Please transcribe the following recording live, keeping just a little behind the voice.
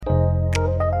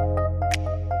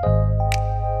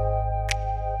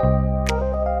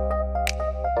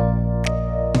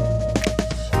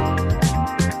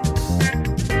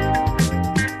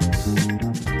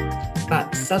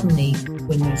suddenly,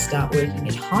 when they start working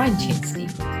at high intensity,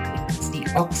 it's the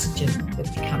oxygen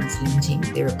that becomes limiting.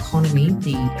 Their economy,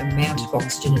 the amount of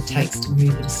oxygen it takes to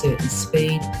move at a certain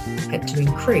speed, had to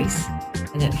increase.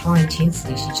 And at high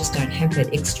intensities, you just don't have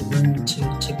that extra room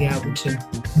to be able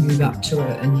to move up to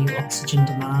a new oxygen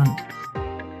demand.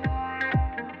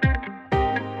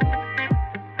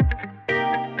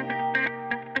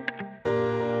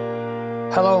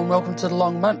 Hello and welcome to The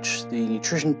Long Munch, the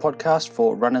nutrition podcast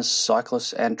for runners,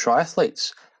 cyclists and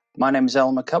triathletes. My name is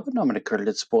Alan McCubbin. I'm an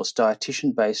accredited sports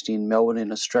dietitian based in Melbourne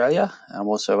in Australia. I'm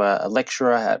also a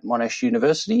lecturer at Monash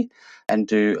University and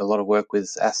do a lot of work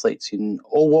with athletes in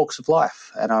all walks of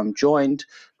life. And I'm joined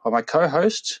by my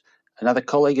co-host, another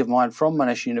colleague of mine from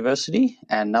Monash University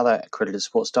and another accredited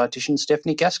sports dietitian,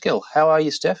 Stephanie Gaskill. How are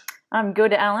you, Steph? I'm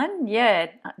good, Alan. Yeah,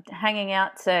 hanging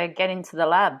out to get into the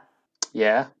lab.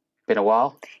 Yeah. Been a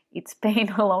while? It's been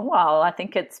a long while. I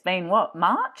think it's been,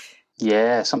 March?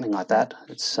 Yeah, something like that.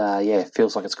 It's it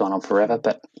feels like it's gone on forever,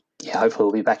 but yeah, hopefully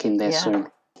we'll be back in there soon.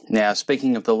 Now,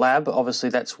 speaking of the lab, obviously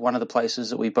that's one of the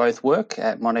places that we both work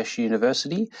at Monash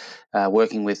University,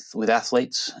 working with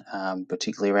athletes,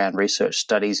 particularly around research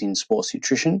studies in sports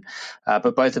nutrition.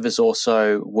 But both of us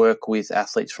also work with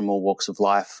athletes from all walks of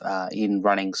life in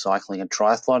running, cycling and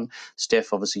triathlon.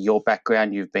 Steph, obviously your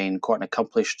background, you've been quite an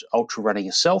accomplished ultra runner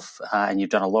yourself, and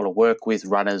you've done a lot of work with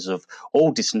runners of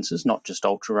all distances, not just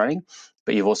ultra running.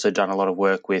 But you've also done a lot of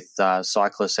work with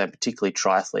cyclists and particularly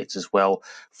triathletes as well,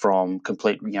 from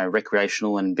complete,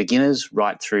 recreational and beginners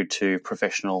right through to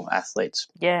professional athletes.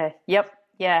 Yeah,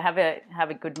 have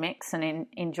a good mix and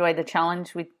enjoy the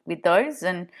challenge with those.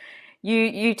 And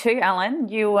you too, Alan.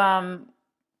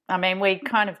 We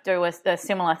kind of do a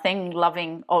similar thing,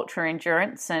 loving ultra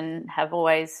endurance, and have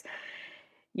always,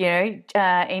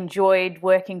 enjoyed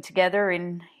working together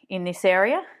in this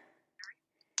area.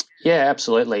 Yeah,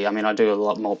 absolutely. I do a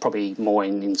lot more, probably more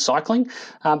in cycling,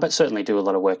 but certainly do a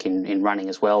lot of work in running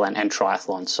as well and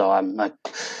triathlon. So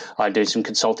I do some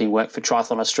consulting work for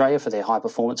Triathlon Australia for their high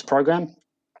performance program.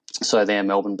 So they're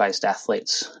Melbourne-based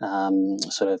athletes,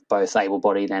 sort of both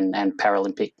able-bodied and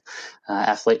Paralympic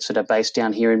athletes that are based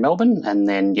down here in Melbourne. And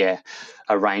then,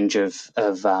 a range of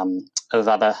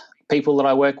other people that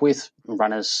I work with,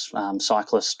 runners,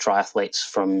 cyclists, triathletes,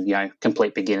 from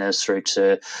complete beginners through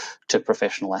to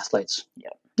professional athletes.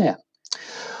 Yeah.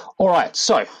 All right,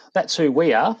 so that's who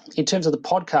we are. In terms of the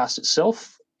podcast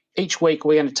itself, each week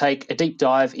we're going to take a deep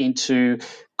dive into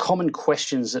common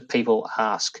questions that people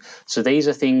ask. So these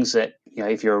are things that,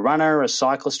 if you're a runner, a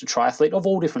cyclist, a triathlete of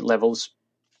all different levels,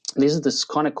 these are the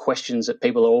kind of questions that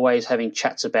people are always having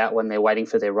chats about when they're waiting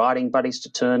for their riding buddies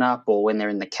to turn up, or when they're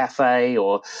in the cafe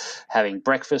or having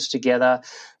breakfast together.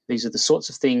 These are the sorts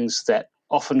of things that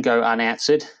often go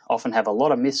unanswered, often have a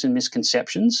lot of myths and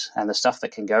misconceptions, and the stuff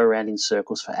that can go around in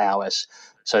circles for hours.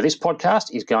 So this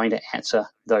podcast is going to answer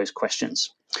those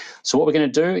questions. So what we're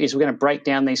going to do is we're going to break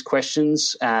down these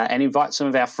questions and invite some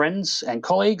of our friends and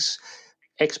colleagues,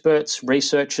 experts,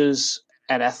 researchers,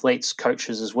 and athletes,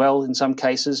 coaches as well in some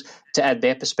cases, to add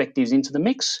their perspectives into the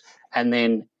mix, and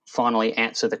then finally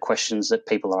answer the questions that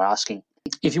people are asking.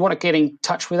 If you want to get in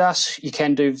touch with us, you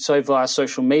can do so via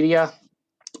social media.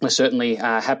 We're certainly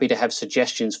happy to have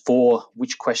suggestions for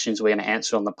which questions we're going to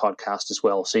answer on the podcast as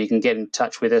well. So you can get in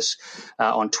touch with us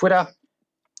on Twitter,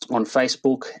 on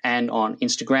Facebook, and on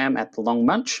Instagram at The Long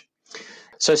Munch.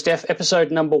 So Steph, episode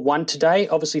number 1 today,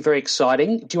 obviously very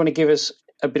exciting. Do you want to give us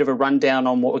a bit of a rundown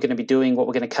on what we're going to be doing, what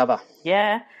we're going to cover?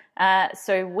 Yeah.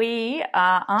 So we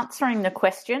are answering the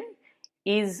question,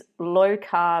 is low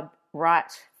carb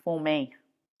right for me?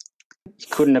 You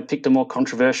couldn't have picked a more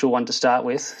controversial one to start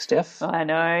with, Steph. I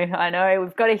know.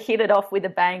 We've got to hit it off with a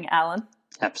bang, Alan.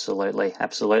 Absolutely.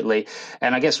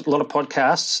 And I guess a lot of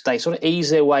podcasts, they sort of ease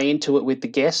their way into it with the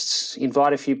guests,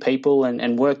 invite a few people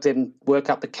and work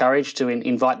up the courage to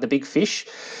invite the big fish.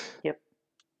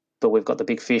 But we've got the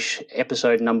big fish,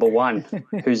 episode number 1.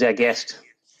 Who's our guest?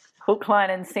 Hook, line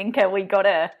and sinker. We got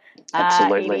her.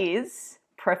 Absolutely. It is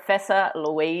Professor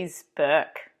Louise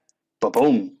Burke.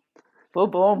 Ba-boom.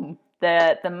 Boom.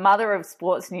 The mother of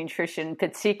sports nutrition,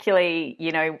 particularly,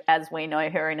 as we know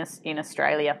her in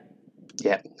Australia.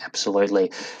 Yeah,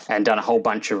 absolutely. And done a whole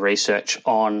bunch of research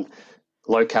on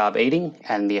low-carb eating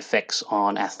and the effects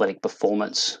on athletic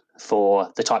performance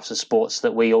for the types of sports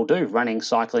that we all do, running,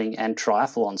 cycling and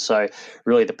triathlon. So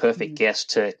really the perfect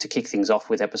guest to kick things off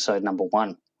with episode number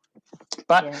 1.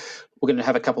 But we're going to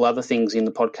have a couple other things in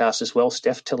the podcast as well.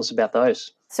 Steph, tell us about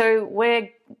those. So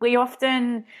we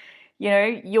often,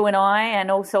 you and I and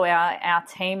also our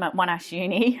team at Monash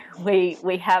Uni,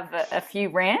 we have a few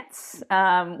rants.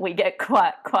 We get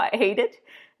quite heated.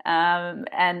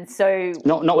 And so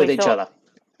not with each other.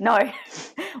 No,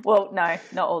 well, no,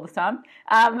 not all the time.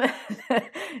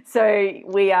 So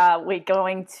we're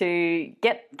going to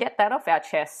get that off our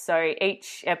chest. So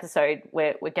each episode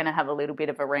we're going to have a little bit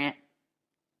of a rant.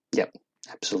 Yep,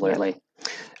 absolutely. Yep.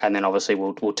 And then obviously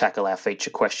we'll tackle our feature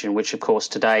question, which of course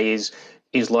today is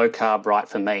low carb right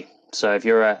for me? So if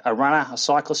you're a runner, a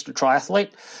cyclist, a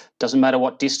triathlete, doesn't matter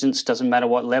what distance, doesn't matter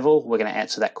what level, we're going to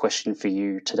answer that question for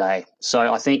you today.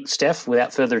 So I think, Steph,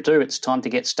 without further ado, it's time to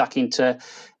get stuck into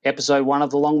episode 1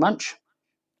 of The Long Munch.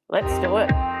 Let's do it.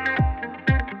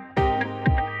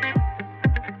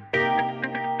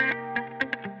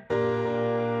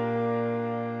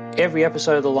 Every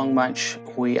episode of The Long Munch,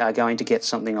 we are going to get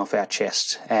something off our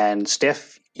chest. And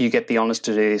Steph, you get the honours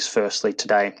to do this firstly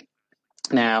today.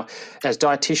 Now, as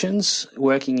dietitians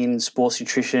working in sports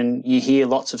nutrition, you hear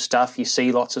lots of stuff, you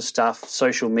see lots of stuff.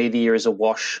 Social media is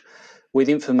awash with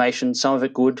information, some of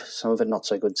it good, some of it not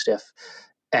so good, Steph.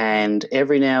 And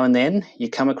every now and then you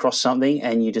come across something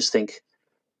and you just think,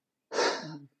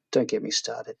 don't get me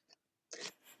started.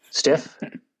 Steph?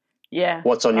 Yeah.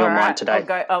 What's on your mind today?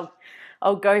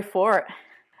 I'll go for it.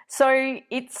 So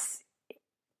it's,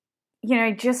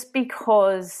 just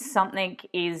because something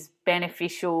is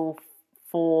beneficial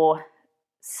for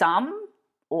some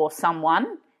or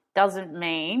someone doesn't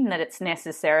mean that it's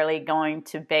necessarily going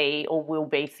to be or will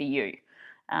be for you.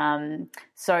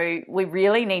 So we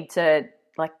really need to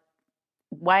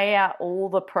weigh out all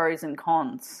the pros and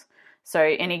cons. So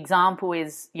an example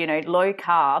is, low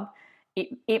carb.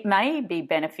 It may be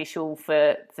beneficial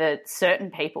for certain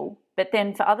people, but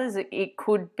then for others it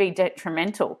could be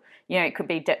detrimental. It could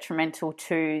be detrimental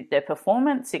to their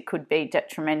performance. It could be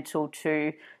detrimental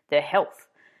to their health.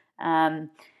 And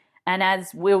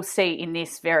as we'll see in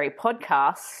this very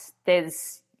podcast,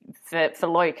 there's for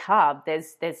low carb,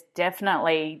 there's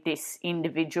definitely this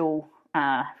individual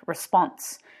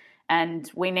response, and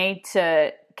we need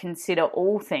to consider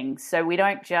all things. So we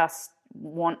don't just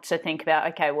want to think about,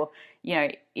 okay, well,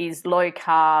 is low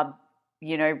carb,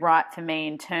 right for me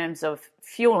in terms of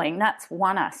fueling? That's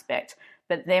one aspect.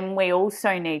 But then we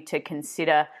also need to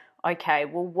consider, okay,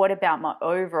 well, what about my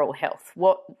overall health?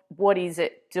 What is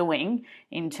it doing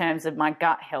in terms of my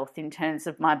gut health, in terms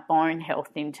of my bone health,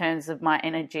 in terms of my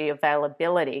energy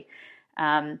availability?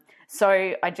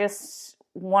 So I just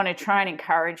want to try and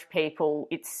encourage people.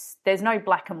 There's no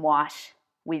black and white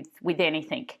with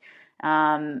anything,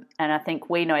 and I think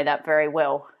we know that very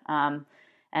well.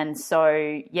 And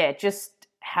so just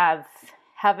have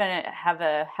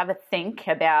a think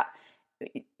about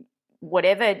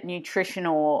whatever nutrition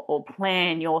or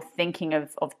plan you're thinking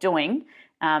of doing.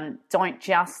 Don't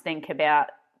just think about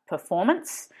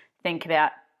performance, think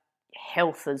about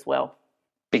health as well.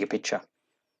 Bigger picture.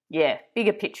 Yeah,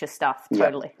 bigger picture stuff,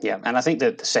 totally. Yeah, and I think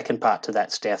that the second part to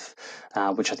that, Steph,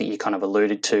 which I think you kind of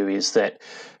alluded to, is that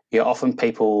often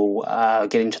people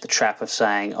get into the trap of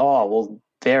saying, oh, well,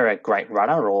 they're a great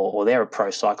runner or they're a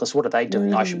pro cyclist. What are they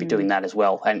doing? I should be doing that as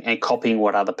well, and copying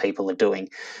what other people are doing.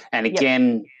 And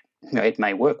again, it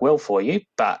may work well for you,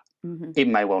 but it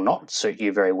may well not suit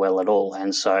you very well at all.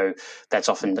 And so that's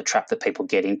often the trap that people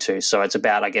get into. So it's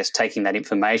about, I guess, taking that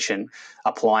information,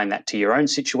 applying that to your own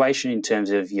situation in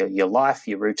terms of your life,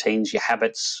 your routines, your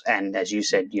habits, and as you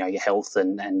said, your health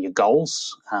and your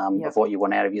goals of what you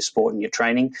want out of your sport and your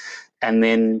training, and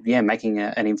then, making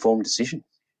an informed decision.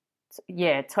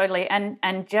 Yeah, totally.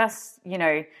 And just,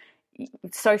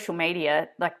 social media,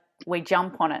 we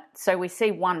jump on it. So we see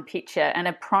one picture, and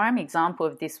a prime example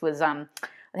of this was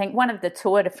I think one of the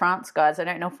Tour de France guys, I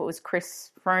don't know if it was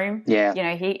Chris Froome.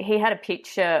 Yeah. He had a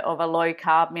picture of a low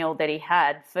carb meal that he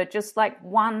had for just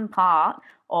one part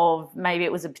of, maybe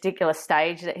it was a particular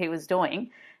stage that he was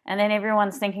doing. And then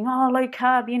everyone's thinking, oh, low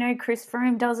carb, Chris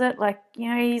Froome does it.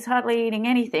 He's hardly eating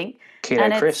anything.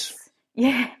 Keto Chris.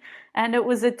 Yeah. And it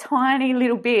was a tiny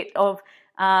little bit of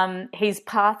his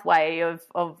pathway of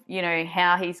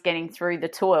how he's getting through the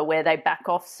tour, where they back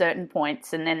off certain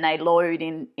points and then they load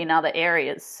in other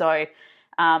areas. So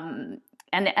and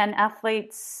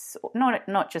athletes,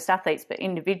 not just athletes but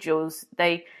individuals,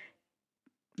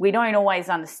 we don't always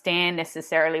understand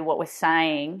necessarily what we're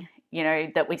saying,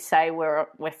 that we say we're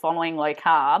following low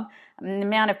carb. I mean, the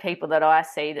amount of people that I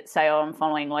see that say, oh, I'm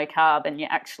following low carb, and you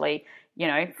actually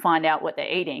find out what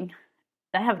they're eating,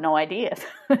 they have no idea.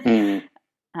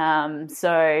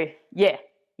 So yeah.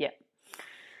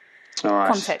 All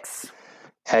right. Context.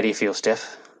 How do you feel,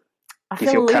 Steph? I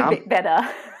feel a little bit better.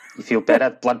 You feel better?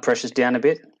 Blood pressure's down a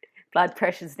bit? Blood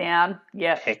pressure's down.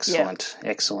 Yeah.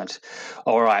 Excellent.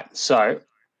 All right. So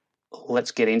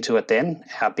let's get into it then.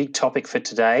 Our big topic for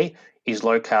today is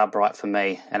low carb right for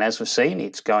me? And as we've seen,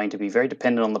 it's going to be very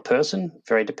dependent on the person,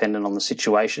 very dependent on the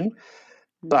situation.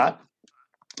 But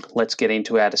let's get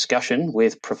into our discussion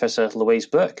with Professor Louise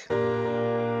Burke.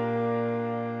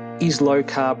 Is low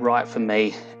carb right for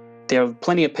me? There are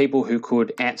plenty of people who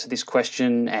could answer this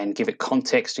question and give it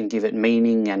context and give it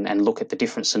meaning and look at the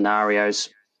different scenarios.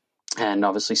 And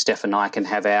obviously, Steph and I can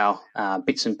have our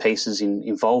bits and pieces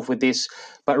involved with this.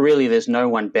 But really, there's no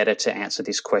one better to answer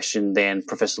this question than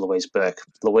Professor Louise Burke.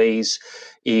 Louise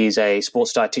is a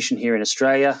sports dietitian here in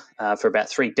Australia. For about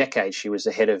 3 decades, she was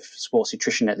the head of sports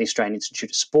nutrition at the Australian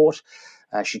Institute of Sport.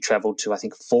 She travelled to, I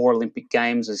think, 4 Olympic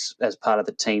Games as part of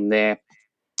the team there,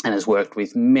 and has worked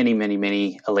with many, many,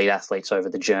 many elite athletes over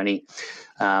the journey.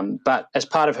 But as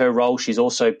part of her role, she's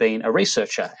also been a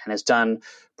researcher and has done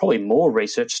probably more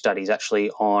research studies actually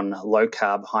on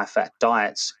low-carb, high-fat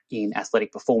diets in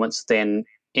athletic performance than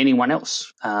anyone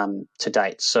else to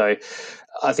date. So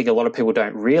I think a lot of people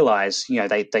don't realise,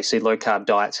 they see low-carb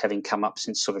diets having come up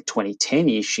since sort of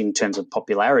 2010-ish in terms of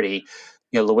popularity.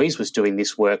 Louise was doing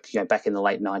this work, back in the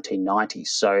late 1990s.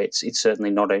 So it's certainly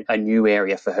not a new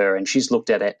area for her. And she's looked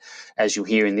at it, as you'll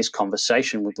hear in this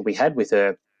conversation that we had with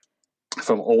her,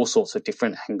 from all sorts of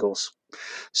different angles.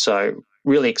 So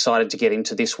really excited to get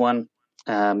into this one.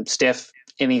 Steph,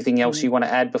 anything else you want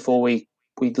to add before we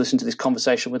listen to this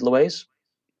conversation with Louise?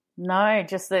 No,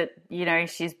 just that,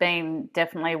 she's been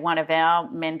definitely one of our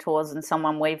mentors and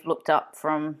someone we've looked up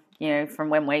from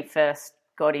when we first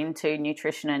got into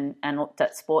nutrition and looked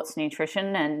at sports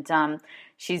nutrition. And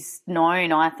she's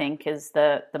known, I think, as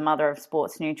the mother of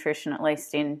sports nutrition, at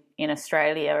least in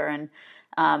Australia,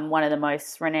 and one of the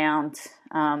most renowned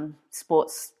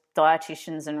sports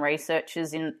dietitians and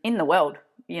researchers in the world,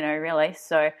 really.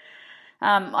 So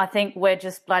I think we're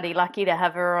just bloody lucky to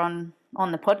have her on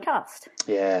the podcast.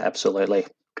 Yeah, absolutely.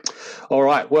 All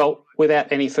right. Well,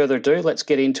 without any further ado, let's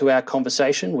get into our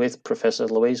conversation with Professor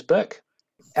Louise Burke.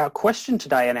 Our question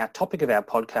today and our topic of our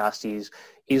podcast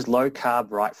is low carb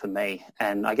right for me?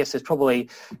 And I guess there's probably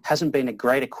hasn't been a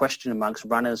greater question amongst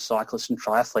runners, cyclists and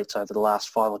triathletes over the last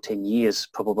 5 or 10 years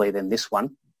probably than this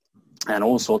one. And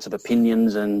all sorts of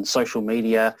opinions and social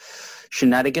media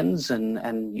shenanigans. And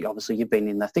obviously you've been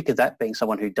in the thick of that, being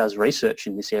someone who does research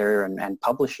in this area and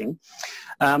publishing.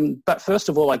 But first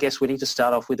of all, I guess we need to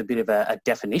start off with a bit of a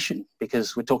definition,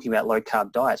 because we're talking about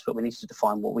low-carb diets, but we need to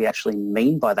define what we actually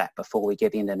mean by that before we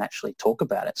get in and actually talk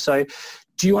about it. So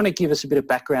do you want to give us a bit of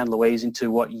background, Louise, into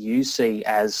what you see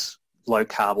as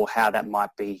low-carb or how that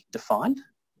might be defined?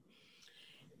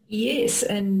 Yes,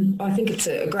 and I think it's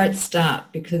a great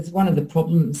start, because one of the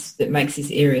problems that makes this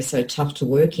area so tough to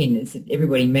work in is that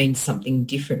everybody means something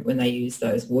different when they use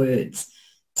those words.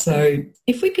 So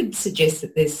if we could suggest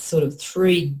that there's sort of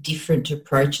 3 different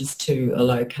approaches to a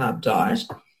low-carb diet,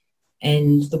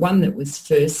 and the one that was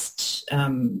first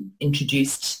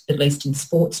introduced, at least in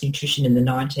sports nutrition in the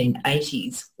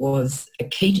 1980s, was a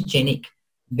ketogenic,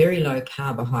 very low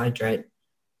carbohydrate,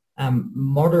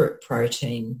 moderate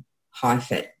protein,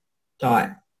 high-fat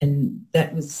diet. And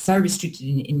that was so restricted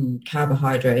in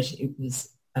carbohydrate, it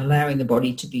was allowing the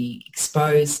body to be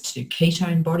exposed to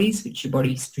ketone bodies, which your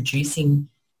body's producing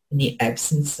in the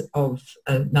absence of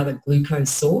another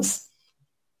glucose source.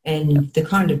 And the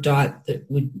kind of diet that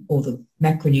would, or the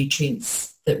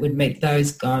macronutrients that would meet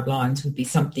those guidelines, would be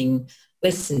something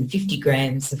less than 50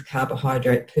 grams of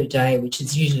carbohydrate per day, which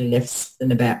is usually less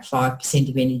than about 5%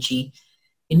 of energy.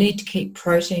 You need to keep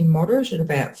protein moderate at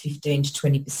about 15 to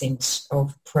 20%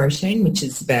 of protein, which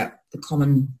is about the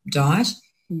common diet.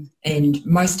 And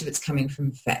most of it's coming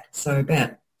from fat, so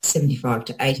about 75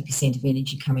 to 80% of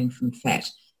energy coming from fat.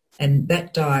 And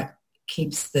that diet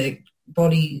keeps the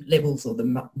body levels, or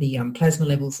the plasma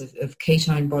levels of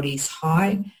ketone bodies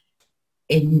high,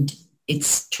 and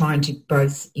it's trying to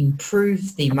both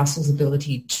improve the muscle's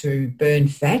ability to burn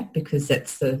fat, because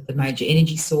that's the major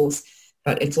energy source,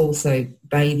 but it's also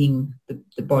bathing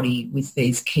the body with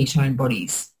these ketone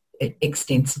bodies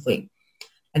extensively.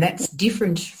 And that's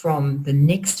different from the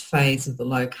next phase of the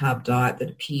low-carb diet that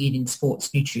appeared in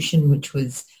sports nutrition, which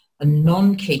was a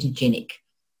non-ketogenic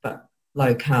but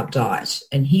low-carb diet.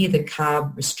 And here the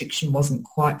carb restriction wasn't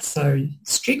quite so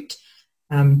strict.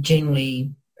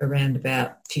 Generally around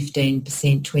about 15%,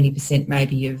 20%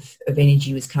 maybe of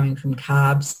energy was coming from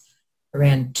carbs,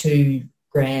 around 2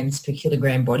 grams per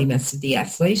kilogram body mass of the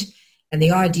athlete. And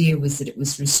the idea was that it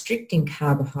was restricting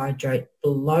carbohydrate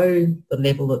below the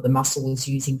level that the muscle was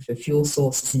using for fuel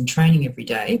sources in training every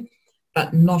day,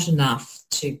 but not enough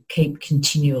to keep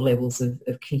continual levels of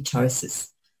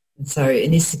ketosis. And so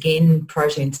in this, again,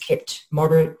 proteins kept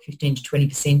moderate, 15 to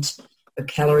 20%, of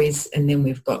calories, and then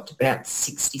we've got about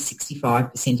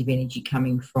 65% of energy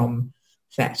coming from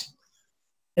fat.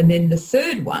 And then the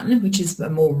third one, which is a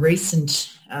more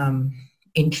recent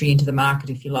entry into the market,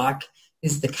 if you like,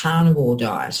 is the carnivore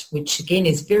diet, which again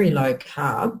is very low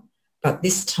carb, but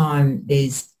this time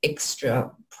there's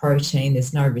extra protein.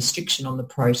 There's no restriction on the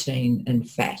protein and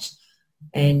fat.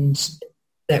 And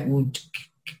that would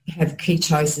have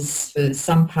ketosis for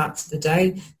some parts of the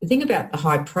day. The thing about the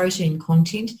high protein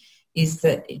content is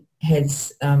that it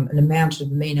has an amount of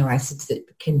amino acids that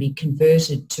can be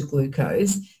converted to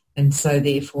glucose, and so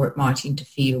therefore it might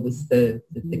interfere with the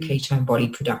ketone body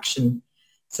production.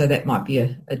 So that might be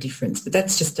a difference. But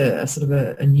that's just a sort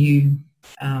of a new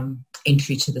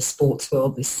entry to the sports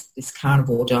world, this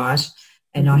carnivore diet,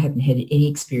 and I haven't had any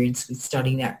experience with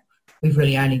studying that. We've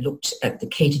really only looked at the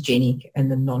ketogenic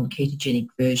and the non-ketogenic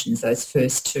versions, those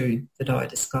first two that I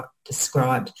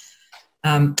described.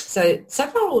 So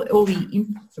far all the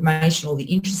information, all the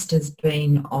interest has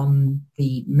been on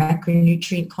the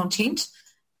macronutrient content,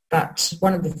 but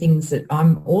one of the things that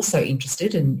I'm also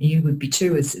interested in, and you would be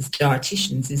too as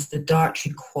dietitians, is the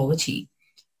dietary quality.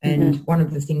 And one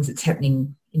of the things that's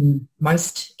happening in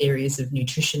most areas of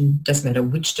nutrition, doesn't matter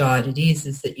which diet it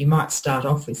is that you might start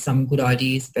off with some good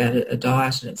ideas about a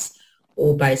diet, and it's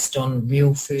all based on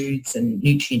real foods and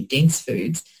nutrient-dense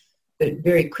foods. But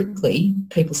very quickly,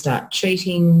 people start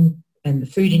cheating, and the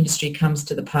food industry comes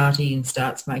to the party and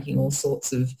starts making all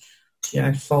sorts of,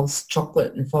 false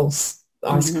chocolate and false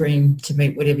ice cream to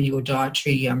meet whatever your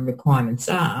dietary requirements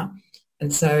are.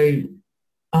 And so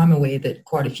I'm aware that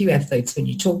quite a few athletes, when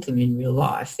you talk to them in real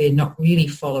life, they're not really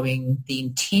following the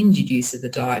intended use of the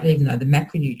diet, even though the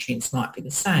macronutrients might be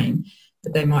the same,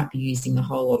 but they might be using a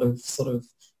whole lot of sort of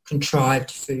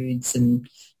contrived foods and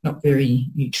not very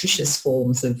nutritious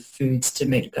forms of foods to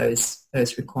meet those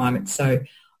requirements. So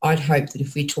I'd hope that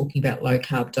if we're talking about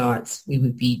low-carb diets, we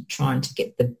would be trying to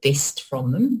get the best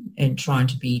from them and trying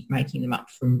to be making them up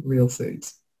from real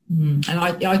foods. And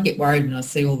I get worried when I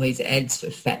see all these ads for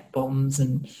fat bombs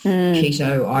and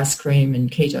keto ice cream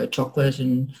and keto chocolate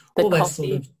and all that sort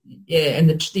of, and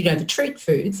the treat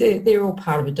foods, they're all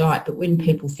part of a diet. But when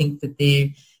people think that they're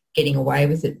getting away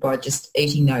with it by just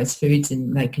eating those foods,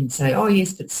 and they can say, oh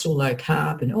yes, but it's still low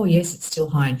carb, and oh yes, it's still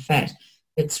high in fat,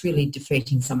 it's really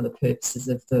defeating some of the purposes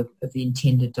of the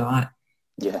intended diet.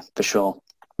 Yeah, for sure.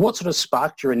 What sort of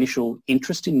sparked your initial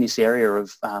interest in this area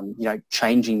of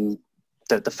changing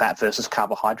the fat versus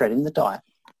carbohydrate in the diet?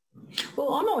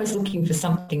 Well, I'm always looking for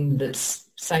something that's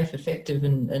safe, effective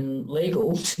and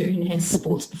legal to enhance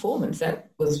sports performance.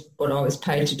 That was what I was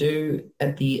paid to do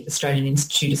at the Australian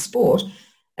Institute of Sport.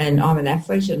 And I'm an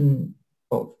athlete and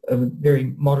of a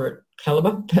very moderate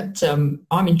calibre, but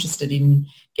I'm interested in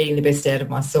getting the best out of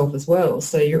myself as well.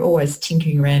 So you're always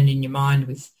tinkering around in your mind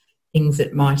with things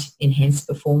that might enhance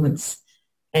performance.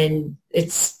 And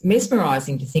it's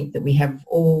mesmerising to think that we have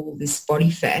all this body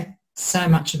fat, so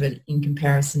much of it in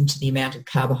comparison to the amount of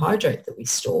carbohydrate that we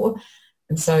store.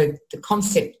 And so the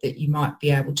concept that you might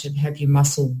be able to have your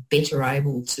muscle better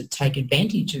able to take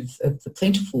advantage of the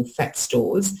plentiful fat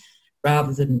stores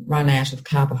rather than run out of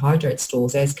carbohydrate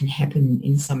stores, as can happen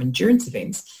in some endurance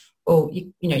events, well,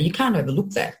 you can't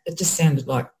overlook that. It just sounded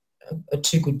like a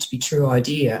too good to be true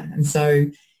idea. And so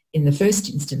in the first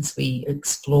instance, we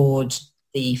explored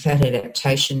the fat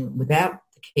adaptation without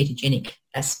the ketogenic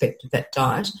aspect of that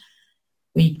diet.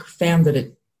 We found that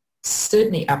it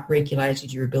certainly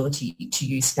upregulated your ability to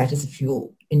use fat as a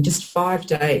fuel. In just 5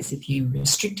 days, if you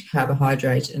restrict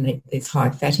carbohydrate and there's high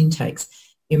fat intakes,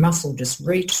 your muscle just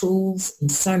retools in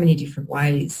so many different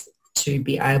ways to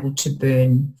be able to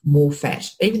burn more fat.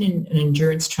 Even in an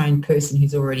endurance-trained person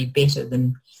who's already better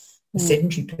than a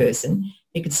sedentary person,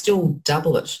 you could still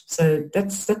double it. So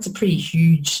that's a pretty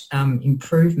huge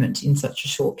improvement in such a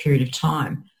short period of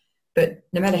time. But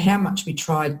no matter how much we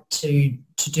tried to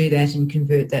do that and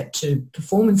convert that to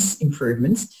performance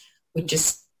improvements, we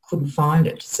just couldn't find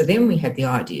it. So then we had the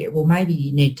idea, well, maybe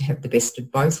you need to have the best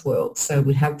of both worlds. So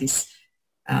we have this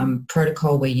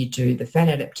protocol where you do the fat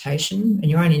adaptation, and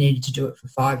you only needed to do it for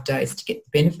 5 days to get the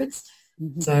benefits.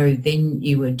 So then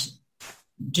you would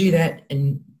do that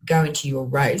and go into your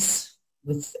race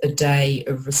with a day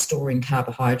of restoring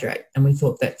carbohydrate. And we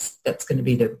thought that's going to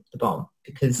be the bomb,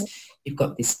 because you've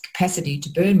got this capacity to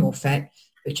burn more fat,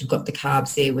 but you've got the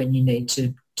carbs there when you need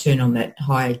to turn on that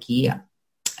higher gear.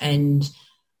 And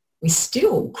we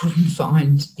still couldn't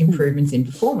find improvements in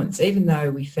performance, even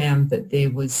though we found that there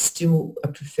was still a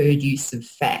preferred use of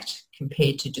fat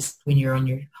compared to just when you're on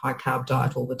your high-carb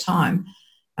diet all the time.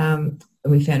 And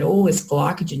we found all this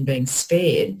glycogen being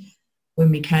spared when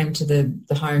we came to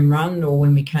the home run, or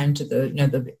when we came to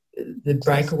the the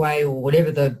breakaway or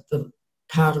whatever the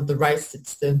part of the race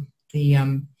that's the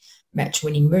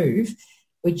match-winning move,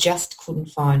 we just couldn't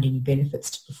find any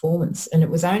benefits to performance. And it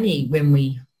was only when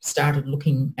we started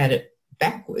looking at it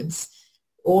backwards,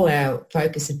 all our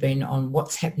focus had been on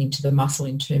what's happening to the muscle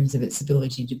in terms of its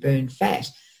ability to burn fat.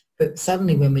 But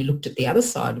suddenly when we looked at the other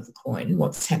side of the coin,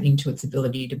 what's happening to its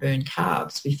ability to burn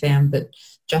carbs, we found that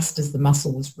just as the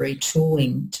muscle was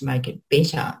retooling to make it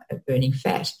better at burning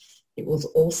fat, it was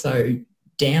also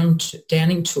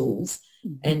downing tools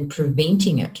and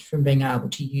preventing it from being able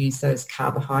to use those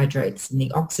carbohydrates in the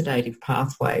oxidative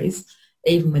pathways,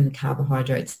 even when the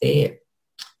carbohydrate's there.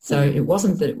 So it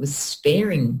wasn't that it was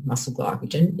sparing muscle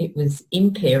glycogen, it was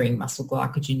impairing muscle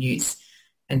glycogen use.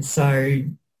 And so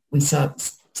we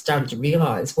started to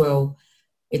realise, well,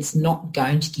 it's not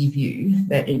going to give you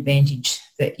that advantage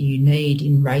that you need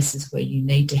in races where you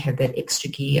need to have that extra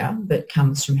gear that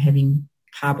comes from having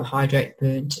carbohydrate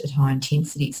burnt at high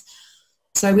intensities.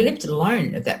 So we left it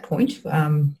alone at that point.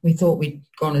 We thought we'd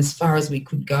gone as far as we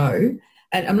could go.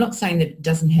 And I'm not saying that it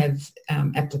doesn't have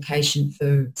application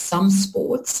for some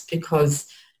sports, because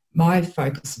my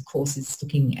focus, of course, is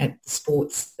looking at the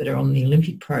sports that are on the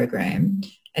Olympic program,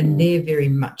 and they're very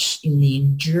much in the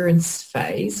endurance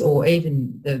phase, or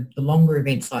even the longer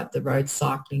events like the road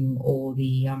cycling or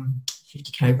the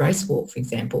 50k race walk, for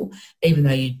example, even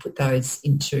though you'd put those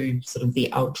into sort of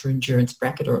the ultra endurance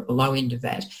bracket or at the low end of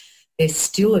that. There's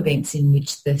still events in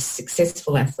which the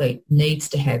successful athlete needs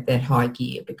to have that high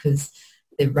gear, because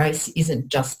the race isn't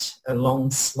just a long,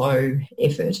 slow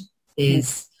effort.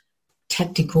 There's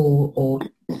tactical or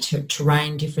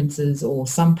terrain differences, or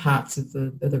some parts of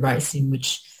the race in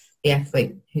which the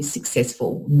athlete who's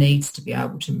successful needs to be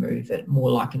able to move at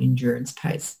more like an endurance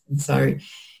pace. And so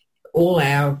all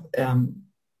our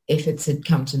efforts had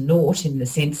come to naught, in the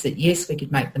sense that, yes, we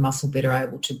could make the muscle better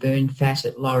able to burn fat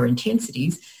at lower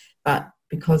intensities, but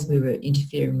because we were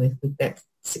interfering with that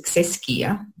success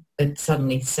gear, it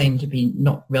suddenly seemed to be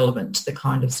not relevant to the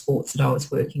kind of sports that I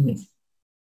was working with.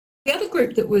 The other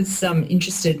group that was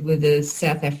interested were the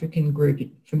South African group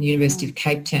from the University of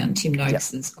Cape Town, Tim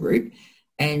Noakes's group,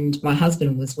 and my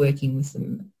husband was working with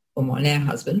them, or my now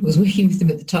husband was working with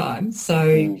them at the time.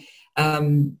 So,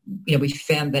 we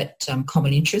found that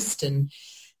common interest, and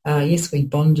yes, we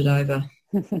bonded over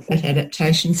that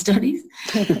adaptation studies.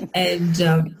 And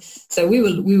so we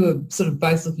were sort of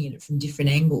both looking at it from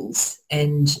different angles,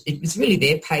 and it was really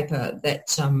their paper that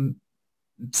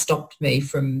stopped me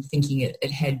from thinking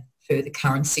it had further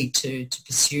currency to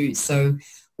pursue. So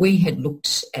we had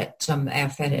looked at our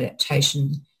fat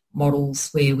adaptation models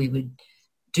where we would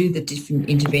do the different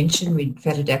intervention. We'd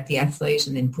fat adapt the athlete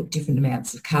and then put different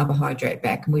amounts of carbohydrate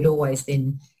back, and we'd always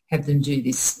then have them do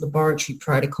this laboratory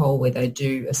protocol where they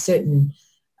do a certain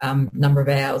number of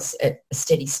hours at a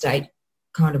steady state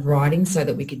kind of riding, so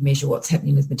that we could measure what's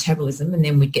happening with metabolism, and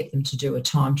then we'd get them to do a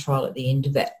time trial at the end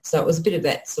of that. So it was a bit of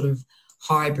that sort of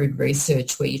hybrid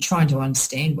research where you're trying to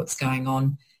understand what's going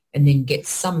on and then get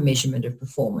some measurement of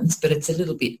performance, but it's a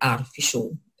little bit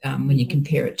artificial when you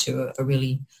compare it to a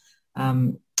really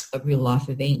a real life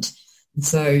event. And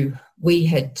so we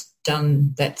had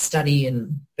done that study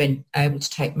and been able to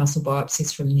take muscle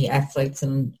biopsies from the athletes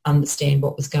and understand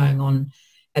what was going on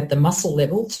at the muscle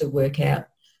level to work out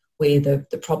where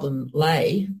the problem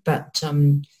lay. But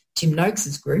Tim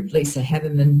Noakes's group, Lisa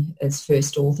Haberman as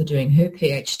first author doing her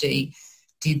PhD,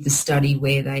 did the study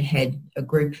where they had a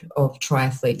group of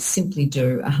triathletes simply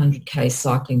do a 100k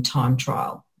cycling time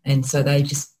trial. And so they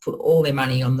just put all their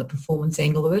money on the performance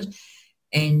angle of it,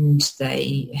 and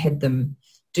they had them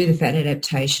do the fat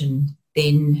adaptation,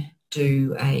 then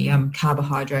do a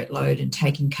carbohydrate load and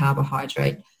taking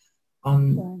carbohydrate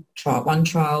on one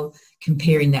trial,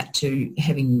 comparing that to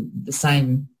having the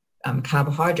same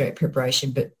carbohydrate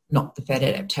preparation but not the fat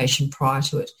adaptation prior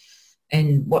to it.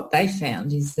 And what they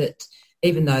found is that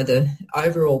even though the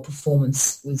overall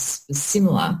performance was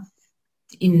similar,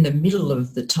 in the middle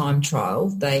of the time trial,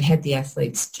 they had the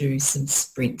athletes do some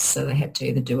sprints. So they had to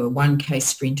either do a 1K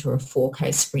sprint or a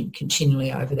 4K sprint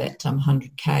continually over that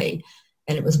 100K.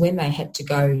 And it was when they had to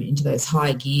go into those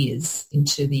high gears,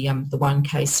 into the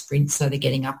 1K sprint, so they're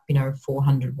getting up,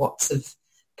 400 watts of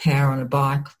power on a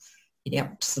bike,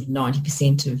 up to sort of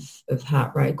 90% of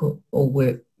heart rate or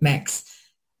work max,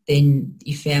 then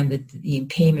you found that the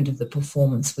impairment of the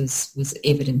performance was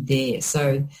evident there.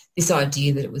 So this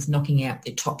idea that it was knocking out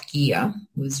their top gear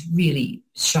was really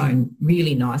shown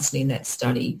really nicely in that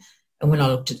study. And when I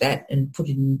looked at that and put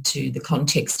it into the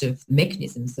context of the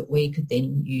mechanisms that we could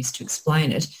then use to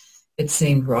explain it, it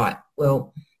seemed right.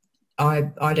 Well,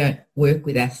 I don't work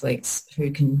with athletes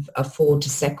who can afford to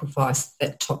sacrifice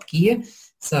that top gear.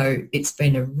 So it's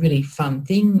been a really fun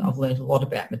thing. I've learned a lot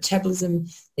about metabolism.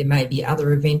 There may be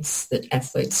other events that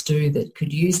athletes do that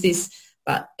could use this,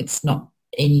 but it's not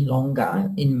any longer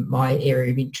in my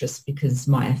area of interest because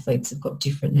my athletes have got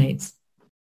different needs.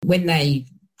 When they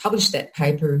published that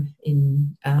paper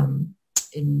in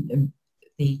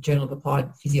the Journal of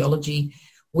Applied Physiology,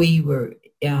 we were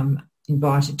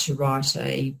invited to write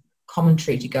a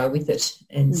commentary to go with it.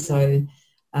 And so,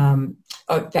 in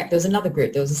fact, there was another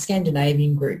group. There was a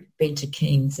Scandinavian group, Bente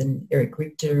Keynes and Eric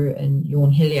Richter and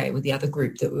Jorn Hellier were the other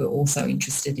group that were also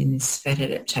interested in this fat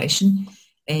adaptation.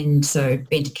 And so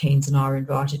Bente Keynes and I were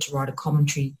invited to write a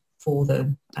commentary for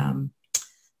the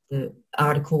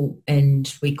article,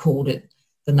 and we called it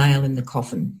 "The Nail in the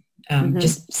Coffin."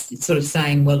 Just sort of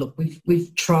saying, well, look,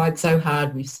 we've tried so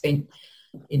hard. We've spent,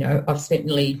 I've spent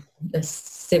nearly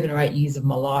 7 or 8 years of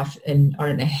my life, and I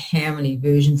don't know how many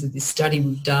versions of this study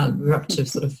we've done. We're up to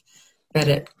sort of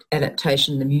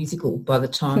adaptation, the musical, by the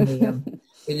time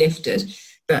we left it.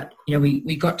 But,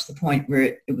 we got to the point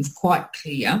where it was quite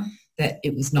clear that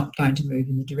it was not going to move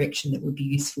in the direction that would be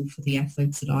useful for the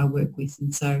athletes that I work with.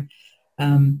 And so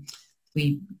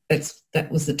that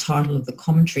was the title of the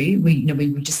commentary. We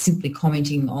were just simply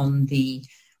commenting on the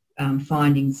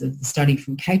findings of the study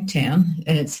from Cape Town,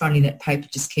 and it's funny that paper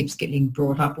just keeps getting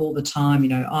brought up all the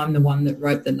time. I'm the one that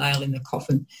wrote the nail in the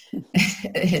coffin,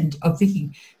 and I'm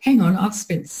thinking, hang on, I've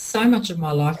spent so much of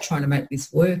my life trying to make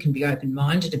this work and be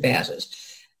open-minded about it,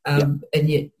 and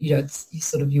yet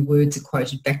it's your words are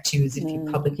quoted back to you as if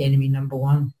you're public enemy number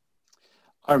one.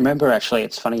 I remember, actually,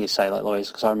 it's funny you say that, Louise,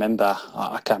 because I remember,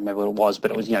 I can't remember what it was,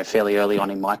 but it was, fairly early on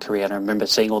in my career, and I remember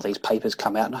seeing all these papers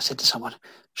come out, and I said to someone,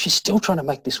 she's still trying to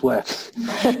make this work.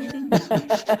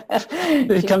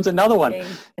 Here comes another one.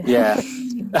 Yeah.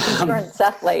 Endurance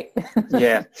athlete.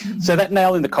 Yeah. So that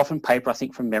nail in the coffin paper, I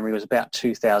think from memory, was about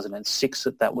 2006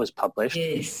 that was published.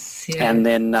 Yes. Yeah. And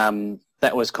then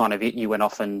that was kind of it. You went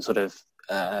off and sort of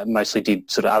mostly did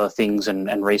sort of other things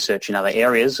and research in other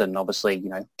areas, and obviously,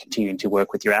 continuing to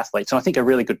work with your athletes. And I think a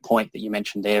really good point that you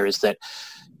mentioned there is that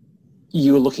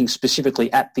you were looking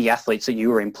specifically at the athletes that you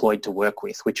were employed to work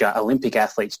with, which are Olympic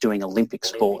athletes doing Olympic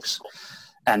sports.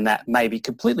 And that may be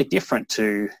completely different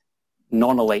to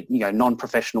non-elite,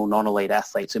 non-professional, non-elite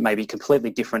athletes. It may be completely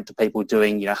different to people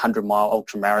doing, 100-mile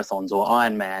ultra marathons or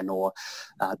Ironman or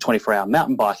 24-hour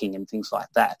mountain biking and things like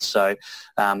that. So,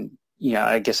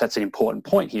 I guess that's an important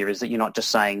point here, is that you're not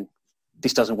just saying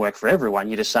this doesn't work for everyone.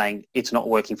 You're just saying it's not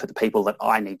working for the people that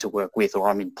I need to work with or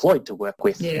I'm employed to work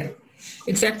with. Yeah,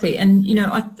 exactly. And,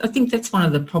 I think that's one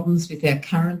of the problems with our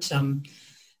current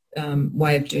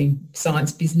way of doing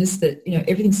science business, that,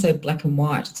 everything's so black and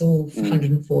white. It's all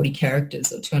 140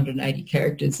 characters or 280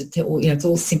 characters. It's all, it's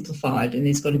all simplified, and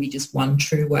there's got to be just one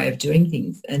true way of doing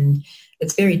things. And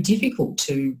it's very difficult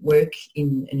to work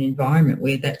in an environment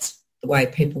where that's the way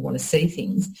people want to see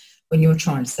things, when you're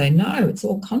trying to say, no, it's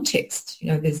all context.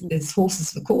 There's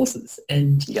horses for courses,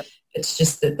 and it's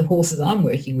just that the horses I'm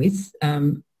working with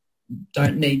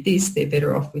don't need this. They're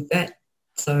better off with that.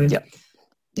 So,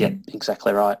 Yep,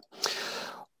 exactly right.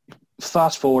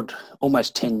 Fast forward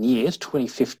almost 10 years,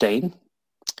 2015,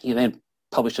 you then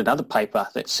published another paper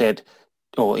that said,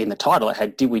 or in the title it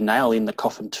had, did we nail in the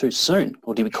coffin too soon?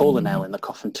 Or did we call the nail in the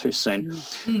coffin too soon?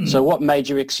 So what made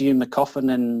you exhume the coffin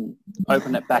and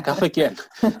open it back up again?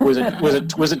 Was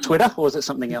it Twitter, or was it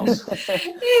something else? Yeah,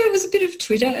 it was a bit of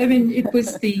Twitter. I mean, it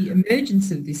was the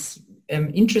emergence of this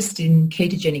interest in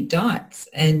ketogenic diets,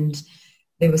 and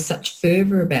there was such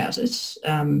fervour about it.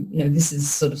 This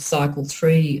is sort of cycle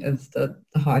 3 of the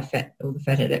high fat or the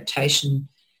fat adaptation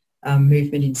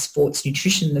movement in sports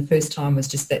nutrition. The first time was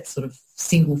just that sort of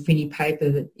single Finney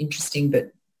paper, that interesting,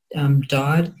 but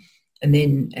died. And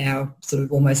then our sort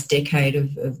of almost decade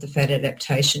of the fat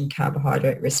adaptation,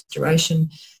 carbohydrate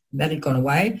restoration, that had gone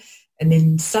away. And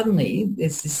then suddenly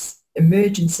there's this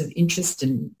emergence of interest,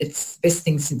 and it's the best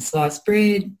thing since sliced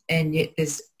bread, and yet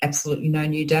there's absolutely no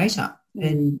new data.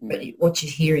 But what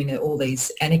you're hearing are all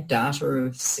these anecdata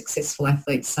of successful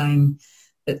athletes saying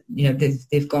that,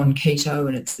 they've gone keto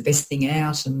and it's the best thing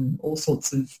out, and all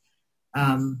sorts of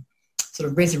sort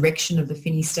of resurrection of the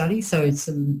Finney study. So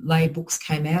some lay books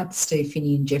came out. Steve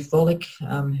Finney and Jeff Volek,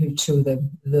 who two of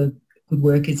the good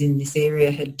workers in this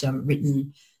area, had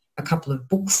written a couple of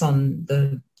books on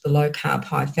the low-carb,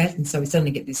 high-fat, and so we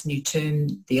suddenly get this new term,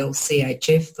 the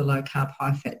LCHF, the low-carb,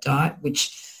 high-fat diet,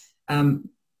 which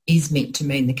is meant to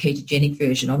mean the ketogenic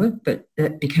version of it, but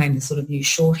that became the sort of new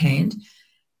shorthand.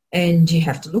 And you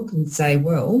have to look and say,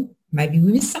 well, maybe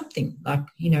we missed something. Like,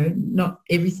 not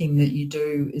everything that you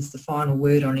do is the final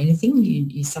word on anything.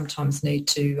 You sometimes need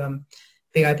to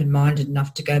be open-minded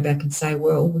enough to go back and say,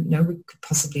 well, we could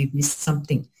possibly have missed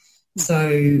something.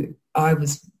 So I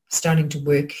was starting to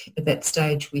work at that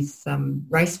stage with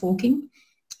race walking,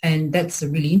 and that's a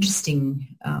really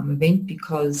interesting event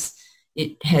because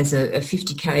it has a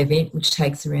 50K event which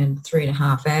takes around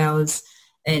 3.5 hours,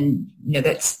 and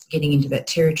that's getting into that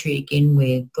territory again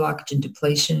where glycogen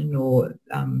depletion or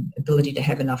ability to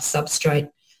have enough substrate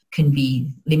can be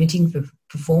limiting for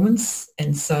performance.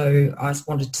 And so I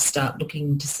wanted to start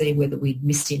looking to see whether we'd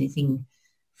missed anything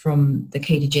from the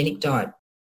ketogenic diet.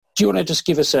 Do you want to just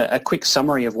give us a quick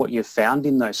summary of what you've found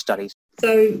in those studies?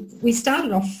 So we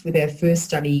started off with our first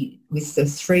study with the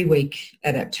 3-week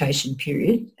adaptation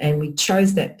period, and we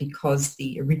chose that because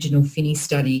the original Finney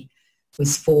study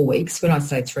was 4 weeks. When I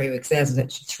say 3 weeks, ours was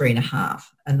actually 3.5,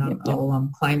 and I'll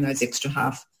claim those extra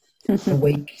half a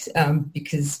week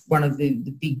because one of the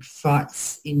big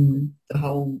fights in the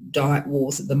whole diet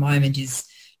wars at the moment is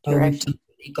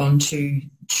we've gone too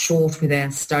short with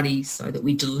our study so that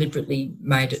we deliberately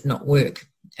made it not work.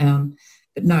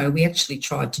 But no, we actually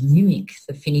tried to mimic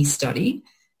the Finney study,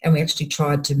 and we actually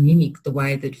tried to mimic the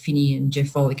way that Finney and Jeff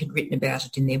Volek had written about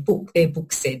it in their book. Their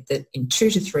book said that in 2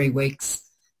 to 3 weeks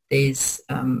of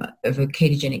a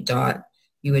ketogenic diet,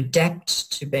 you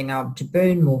adapt to being able to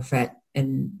burn more fat,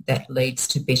 and that leads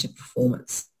to better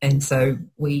performance. And so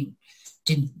we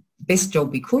did the best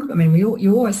job we could. I mean,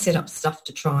 you always set up stuff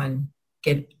to try and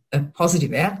get a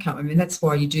positive outcome. I mean, that's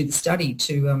why you do the study,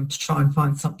 to try and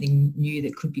find something new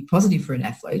that could be positive for an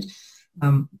athlete.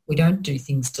 We don't do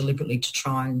things deliberately to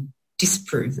try and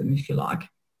disprove them, if you like.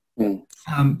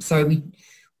 So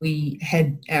we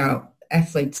had our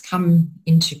athletes come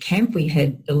into camp. We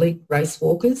had elite race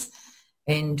walkers,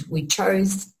 and we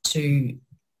chose to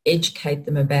educate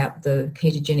them about the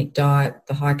ketogenic diet,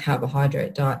 the high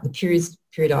carbohydrate diet, the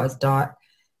periodized diet,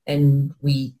 and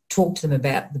we talked to them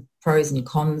about the pros and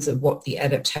cons of what the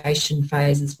adaptation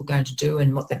phases were going to do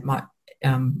and what that might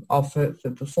offer for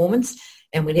performance.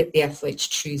 And we let the athletes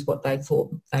choose what they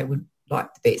thought they would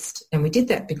like the best. And we did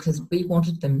that because we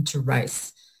wanted them to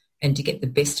race and to get the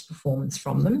best performance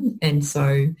from them. And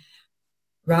so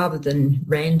rather than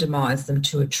randomise them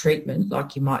to a treatment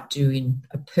like you might do in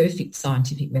a perfect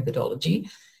scientific methodology,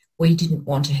 we didn't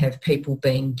want to have people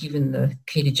being given the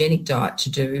ketogenic diet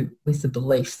to do with the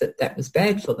belief that that was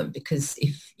bad for them, because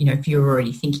if you're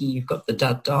already thinking you've got the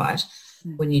dud diet,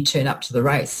 when you turn up to the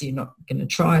race, you're not going to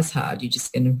try as hard. You're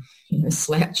just going to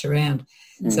slouch around.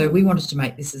 So we wanted to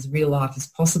make this as real life as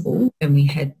possible, and we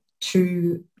had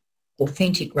 2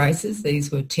 authentic races.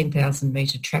 These were 10,000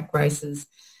 metre track races.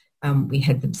 We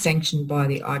had them sanctioned by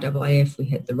the IAAF. We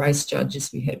had the race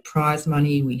judges. We had prize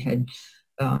money. We had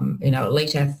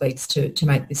elite athletes to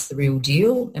make this the real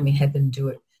deal, and we had them do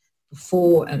it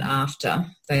before and after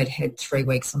they had had 3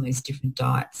 weeks on these different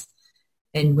diets.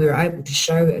 And we were able to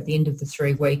show at the end of the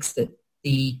 3 weeks that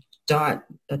the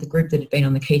group that had been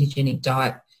on the ketogenic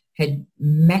diet had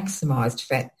maximised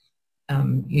fat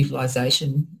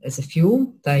utilisation as a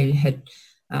fuel. They had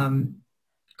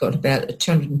got about a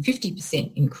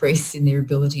 250% increase in their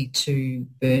ability to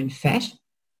burn fat,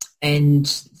 and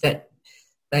that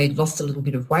they'd lost a little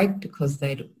bit of weight because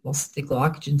they'd lost the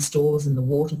glycogen stores and the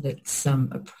water that's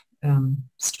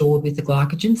stored with the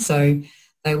glycogen. So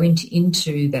they went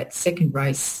into that second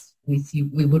race with,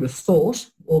 we would have thought,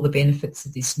 all the benefits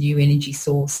of this new energy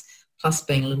source, plus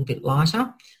being a little bit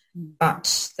lighter,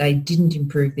 but they didn't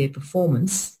improve their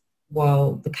performance,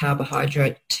 while the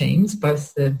carbohydrate teams,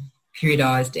 both the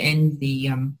periodized and the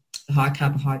high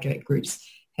carbohydrate groups,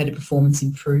 had a performance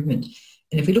improvement.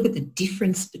 And if we look at the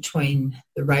difference between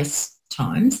the race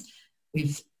times,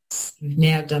 we've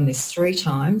now done this 3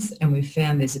 times, and we've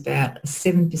found there's about a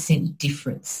 7%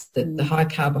 difference, that the high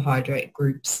carbohydrate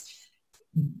groups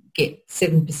get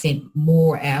 7%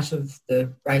 more out of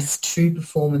the race 2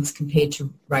 performance compared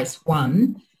to race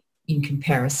 1 in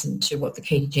comparison to what the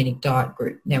ketogenic diet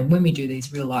group. Now, when we do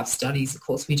these real life studies, of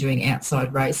course, we're doing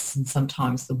outside races, and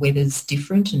sometimes the weather's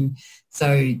different, and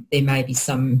so there may be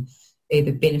some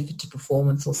either benefit to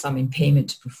performance or some impairment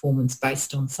to performance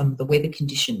based on some of the weather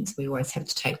conditions. We always have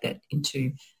to take that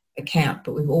into account,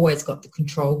 but we've always got the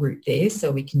control group there,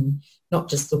 so we can not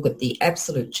just look at the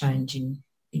absolute change in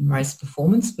race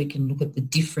performance, we can look at the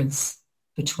difference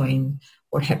between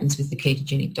what happens with the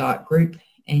ketogenic diet group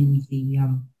and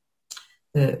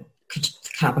the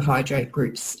carbohydrate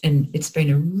groups. And it's been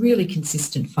a really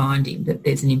consistent finding that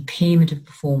there's an impairment of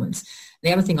performance.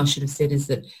 The other thing I should have said is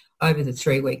that over the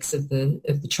 3 weeks of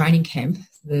the training camp,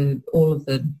 all of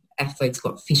the athletes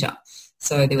got fitter.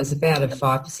 So there was about a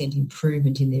 5%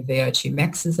 improvement in their VO2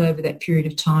 maxes over that period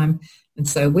of time. And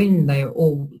so when they were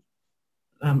all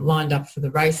lined up for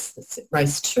the race,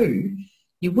 race 2,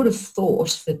 you would have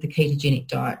thought that the ketogenic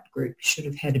diet group should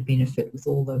have had a benefit with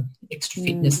all the extra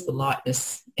fitness, the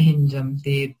lightness, and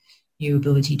their new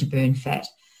ability to burn fat.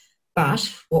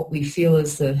 But what we feel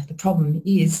is the problem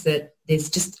is that there's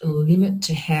just a limit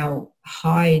to how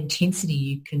high intensity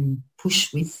you can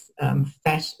push with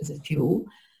fat as a fuel.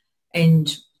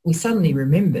 And we suddenly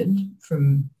remembered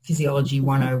from Physiology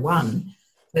 101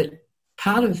 that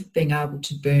part of being able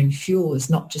to burn fuel is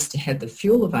not just to have the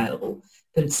fuel available,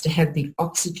 but it's to have the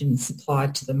oxygen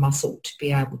supplied to the muscle to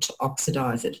be able to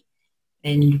oxidize it.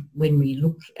 And when we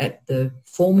look at the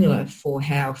formula for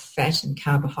how fat and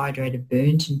carbohydrate are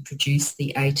burnt and produce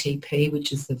the ATP,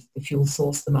 which is the fuel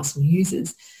source the muscle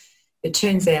uses, it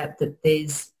turns out that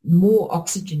there's more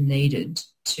oxygen needed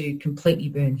to completely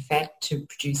burn fat to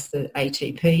produce the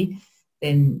ATP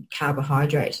than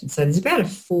carbohydrate. And so there's about a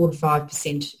 4 to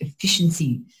 5%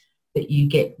 efficiency that you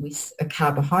get with a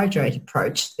carbohydrate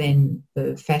approach than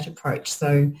the fat approach.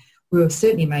 So we were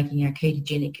certainly making our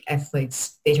ketogenic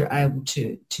athletes better able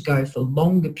to go for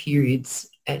longer periods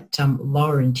at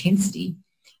lower intensity.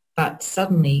 But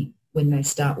suddenly when they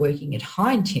start working at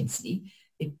high intensity,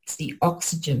 it's the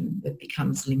oxygen that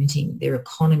becomes limiting. Their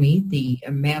economy, the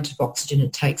amount of oxygen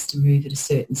it takes to move at a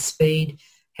certain speed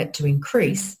had to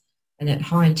increase. And at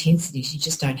high intensities, you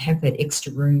just don't have that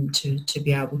extra room to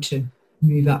be able to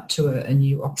move up to a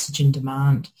new oxygen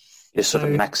demand. You sort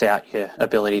of max out your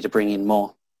ability to bring in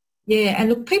more. Yeah, and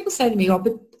look, people say to me,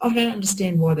 but I don't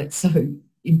understand why that's so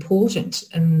important.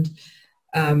 And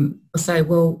I say,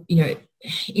 well,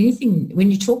 anything, when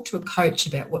you talk to a coach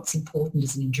about what's important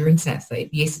as an endurance athlete,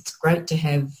 yes, it's great to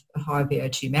have a high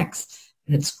VO2 max,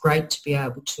 and it's great to be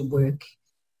able to work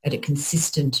at a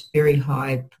consistent, very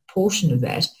high proportion of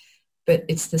that, but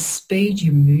it's the speed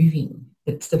you're moving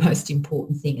that's the most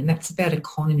important thing, and that's about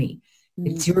economy.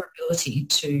 It's your ability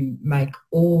to make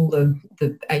all the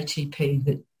ATP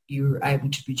that you're able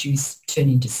to produce turn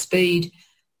into speed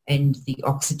and the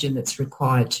oxygen that's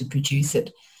required to produce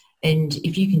it. And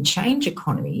if you can change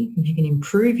economy, if you can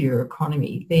improve your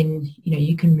economy, then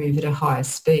you can move at a higher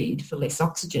speed for less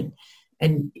oxygen.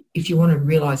 And if you want to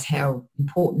realise how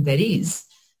important that is,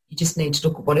 you just need to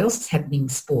look at what else is happening in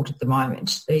sport at the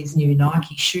moment. These new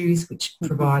Nike shoes, which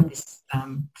provide this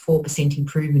 4%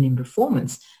 improvement in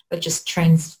performance, are just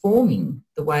transforming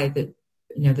the way that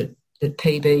that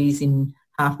PBs in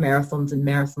half marathons and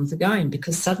marathons are going,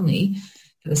 because suddenly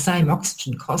for the same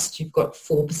oxygen cost, you've got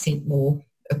 4% more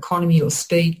economy or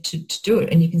speed to do it.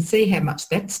 And you can see how much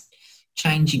that's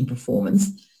changing performance.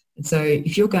 And so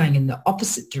if you're going in the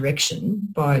opposite direction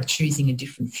by choosing a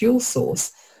different fuel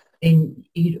source, then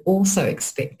you'd also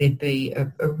expect there'd be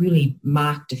a really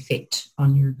marked effect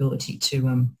on your ability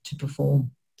to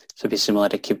perform. So it'd be similar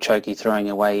to Kipchoge throwing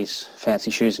away his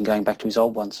fancy shoes and going back to his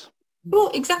old ones.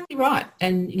 Well, exactly right.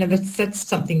 And, that's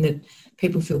something that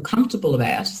people feel comfortable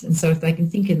about. And so if they can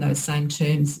think in those same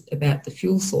terms about the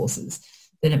fuel sources,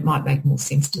 then it might make more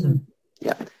sense to them.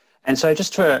 Yeah. And so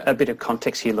just for a bit of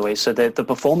context here, Louise, so the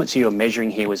performance you were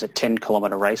measuring here was a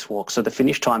 10-kilometre race walk. So the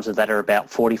finish times of that are about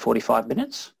 40, 45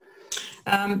 minutes?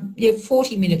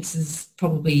 40 minutes is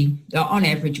probably, on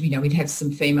average, we'd have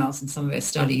some females in some of our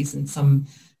studies and some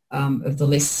of the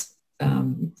less,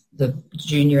 the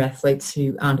junior athletes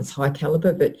who aren't as high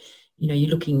calibre, but,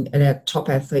 you're looking at our top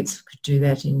athletes who could do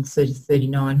that in 30,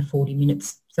 39, 40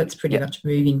 minutes. So that's pretty much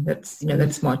moving.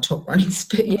 That's my top running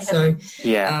speed. Yeah. So,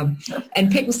 yeah.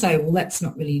 And people say, well, that's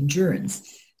not really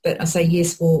endurance. But I say,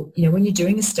 yes, well, when you're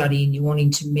doing a study and you're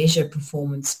wanting to measure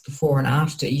performance before and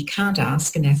after, you can't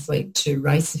ask an athlete to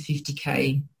race a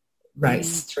 50K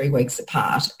race 3 weeks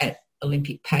apart at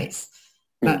Olympic pace.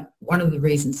 But one of the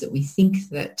reasons that we think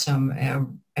that our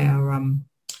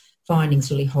findings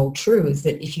really hold true is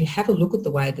that if you have a look at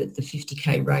the way that the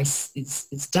 50K race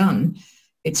is done,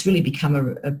 it's really become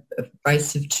a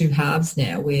race of two halves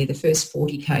now, where the first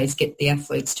 40Ks get the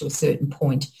athletes to a certain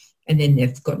point and then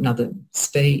they've got another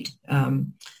speed.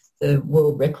 The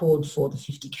world record for the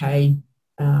 50K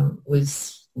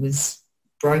was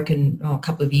broken a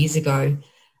couple of years ago,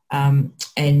 and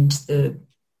the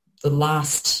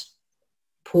last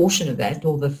portion of that,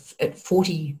 or at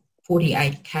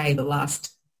 48K, the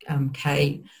last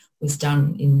K was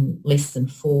done in less than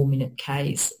 4-minute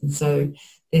Ks. And so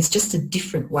there's just a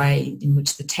different way in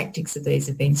which the tactics of these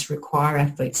events require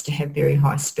athletes to have very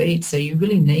high speed. So you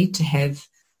really need to have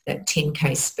that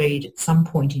 10K speed at some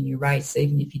point in your race,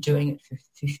 even if you're doing it for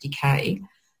 50K.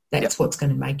 That's what's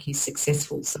going to make you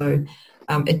successful. So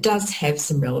it does have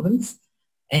some relevance.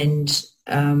 And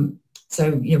so,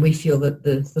 we feel that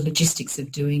the logistics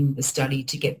of doing the study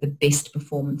to get the best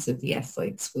performance of the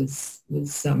athletes was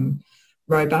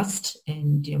robust,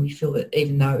 and we feel that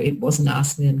even though it wasn't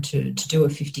asking them to do a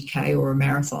 50k or a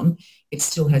marathon, it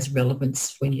still has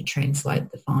relevance when you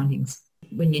translate the findings.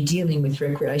 When you're dealing with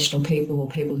recreational people or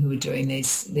people who are doing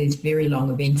these very long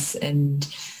events, and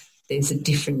there's a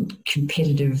different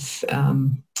competitive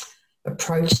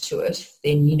approach to it,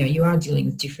 then you are dealing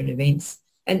with different events.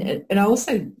 And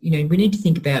also, we need to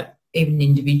think about even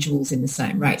individuals in the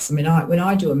same race. I mean, when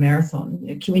I do a marathon,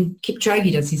 when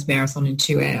Kipchoge does his marathon in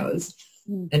 2 hours,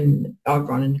 and I've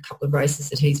run in a couple of races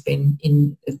that he's been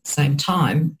in at the same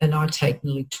time, and I take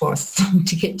nearly twice as long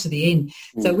to get to the end.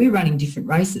 So we're running different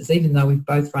races, even though we've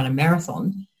both run a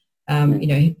marathon.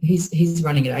 He's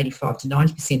running at 85 to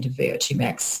 90% of VO2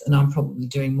 max, and I'm probably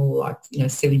doing more like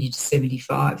 70 to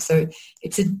 75. So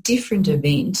it's a different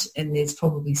event, and there's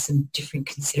probably some different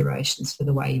considerations for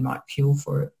the way you might fuel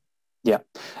for it. Yeah.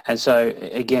 And so,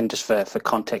 again, just for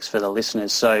context for the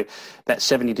listeners, so that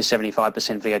 70 to 75%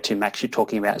 VO2 max you're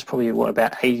talking about is probably,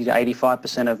 about 80 to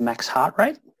 85% of max heart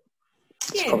rate?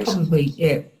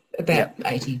 About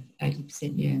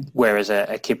 80%, yeah. Whereas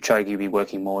a Kipchoge would be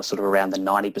working more sort of around the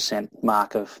 90%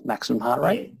 mark of maximum heart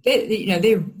rate?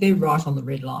 They're right on the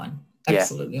red line,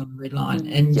 absolutely on the red line.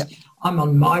 And I'm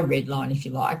on my red line, if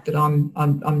you like, but I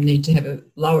need to have a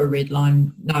lower red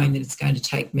line, knowing that it's going to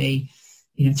take me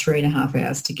 3.5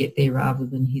 hours to get there rather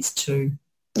than his 2.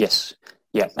 Yes.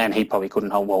 Yeah. And he probably couldn't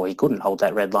hold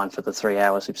that red line for the 3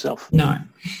 hours himself. No.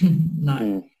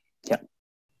 No. Yeah.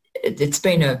 It's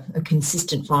been a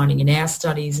consistent finding in our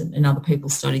studies and other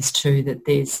people's studies too, that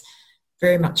there's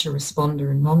very much a responder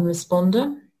and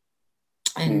non-responder,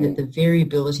 and that the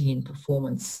variability in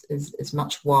performance is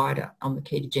much wider on the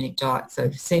ketogenic diet. So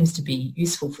it seems to be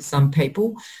useful for some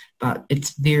people, but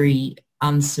it's very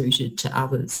unsuited to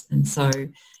others. And so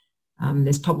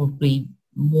there's probably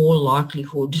more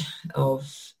likelihood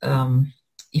of,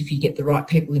 if you get the right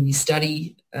people in your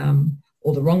study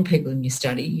or the wrong people in your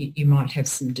study, you might have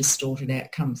some distorted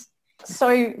outcomes.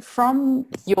 So from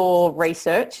your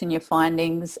research and your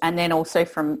findings, and then also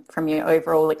from your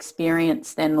overall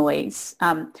experience then, Louise,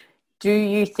 do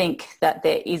you think that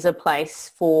there is a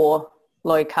place for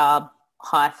low-carb,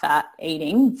 high-fat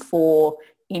eating for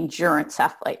endurance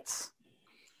athletes?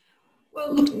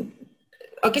 Well, look,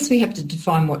 I guess we have to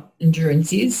define what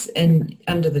endurance is, and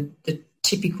under the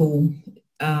typical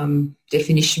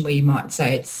definition where you might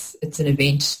say it's an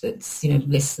event that's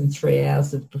less than 3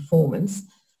 hours of performance,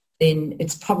 then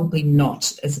it's probably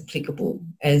not as applicable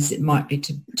as it might be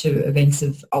to events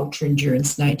of ultra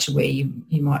endurance nature, where you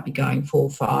might be going 4,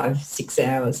 5, 6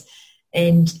 hours.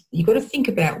 And you've got to think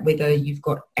about whether you've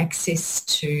got access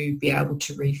to be able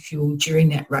to refuel during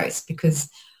that race, because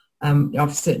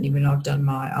I've certainly, when I've done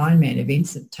my Ironman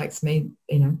events, it takes me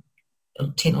 10,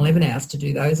 11 hours to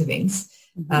do those events.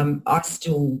 I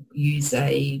still use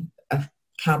a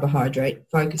carbohydrate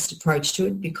focused approach to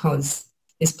it, because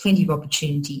there's plenty of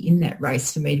opportunity in that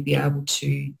race for me to be able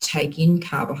to take in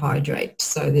carbohydrate,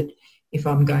 so that if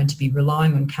I'm going to be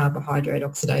relying on carbohydrate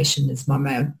oxidation as my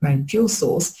main fuel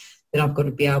source, then I've got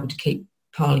to be able to keep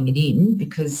piling it in,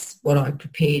 because what I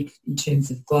prepared in terms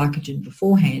of glycogen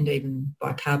beforehand, even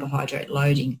by carbohydrate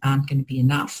loading, aren't going to be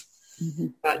enough.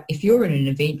 But if you're in an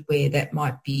event where that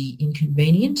might be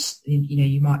inconvenient,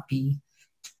 you might be,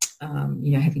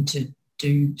 having to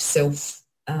do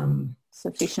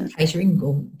sufficient catering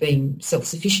or being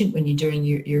self-sufficient when you're doing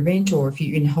your event, or if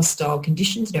you're in hostile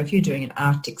conditions, if you're doing an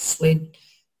Arctic sled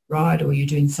ride, or you're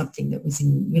doing something that was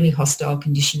in really hostile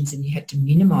conditions and you had to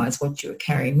minimise what you were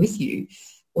carrying with you,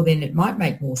 well, then it might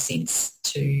make more sense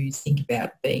to think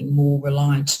about being more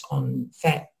reliant on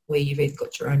fat, where you've either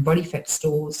got your own body fat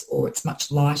stores, or it's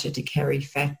much lighter to carry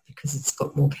fat because it's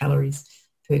got more calories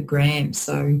per gram.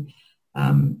 So,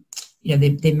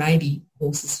 there may be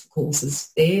horses for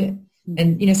courses there.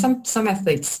 And, some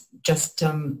athletes just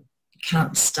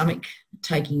can't stomach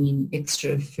taking in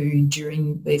extra food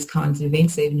during these kinds of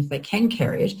events, even if they can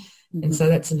carry it. And so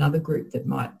that's another group that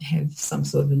might have some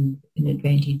sort of an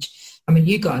advantage. I mean,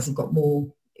 you guys have got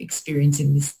more experience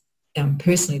in this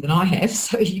personally than I have,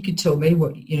 so you could tell me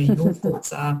what your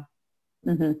thoughts are.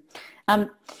 I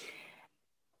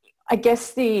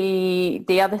guess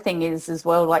the other thing is as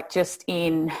well, like just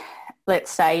in,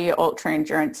 let's say, your ultra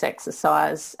endurance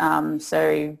exercise,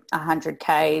 so 100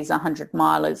 Ks, 100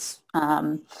 milers,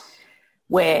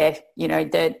 where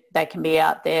they can be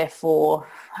out there for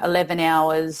 11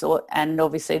 hours, and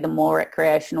obviously the more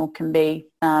recreational can be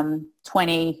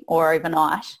 20 or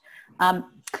overnight.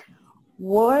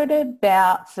 What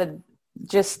about for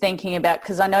just thinking about,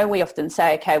 because I know we often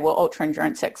say, okay, well, ultra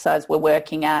endurance exercise, we're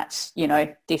working at,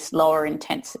 this lower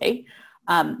intensity.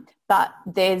 But But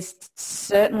there's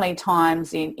certainly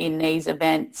times in these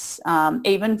events,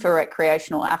 even for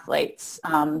recreational athletes,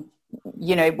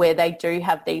 where they do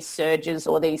have these surges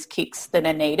or these kicks that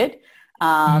are needed.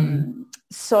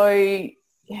 So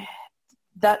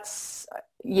that's,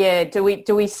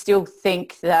 do we still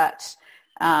think that,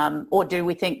 or do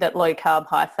we think that low carb,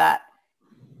 high fat,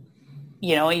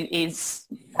 is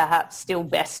perhaps still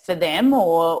best for them,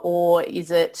 or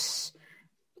is it?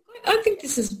 I think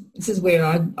this is where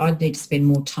I'd need to spend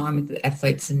more time with the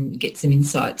athletes and get some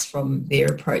insights from their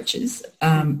approaches.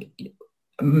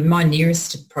 My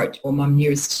nearest approach, or my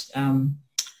nearest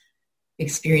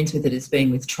experience with it has been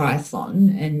with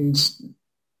triathlon, and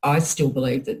I still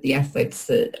believe that the athletes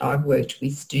that I've worked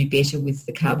with do better with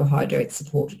the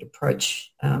carbohydrate-supported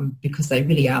approach because they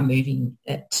really are moving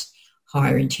at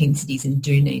higher intensities and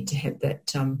do need to have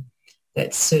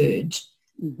that surge.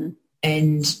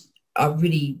 And I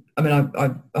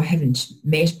haven't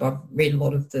met, but I've read a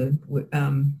lot of the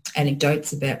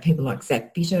anecdotes about people like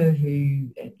Zach Bitter, who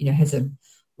has a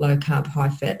low carb, high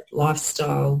fat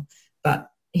lifestyle, but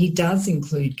he does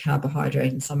include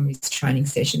carbohydrate in some of his training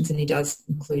sessions, and he does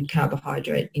include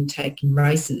carbohydrate intake in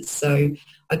races. So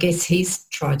I guess he's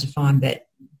tried to find that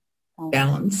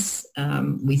balance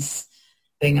with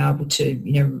being able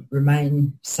to,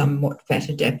 remain somewhat fat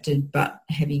adapted, but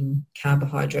having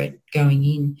carbohydrate going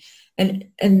in.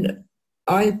 And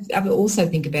I also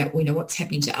think about, what's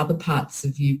happening to other parts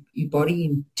of your body,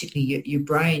 and particularly your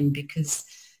brain, because,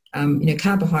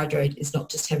 carbohydrate is not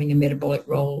just having a metabolic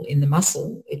role in the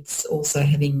muscle, it's also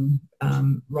having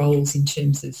roles in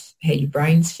terms of how your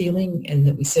brain's feeling, and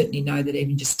that we certainly know that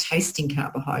even just tasting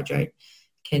carbohydrate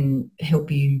can help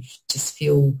you just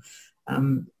feel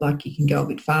like you can go a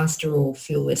bit faster, or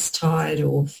feel less tired,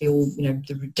 or feel,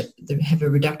 have a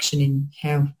reduction in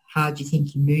how hard you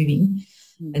think you're moving.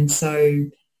 And so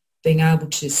being able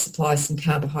to supply some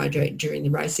carbohydrate during the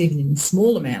race, even in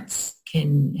small amounts,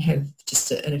 can have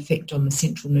just an effect on the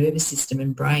central nervous system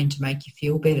and brain to make you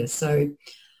feel better. So,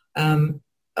 I'm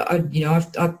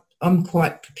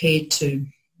quite prepared to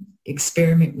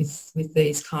experiment with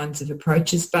these kinds of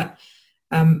approaches, but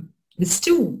there's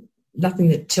still nothing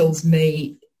that tells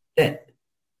me that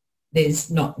there's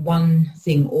not one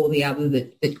thing or the other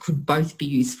that could both be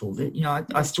useful. That,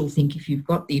 I still think if you've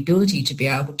got the ability to be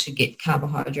able to get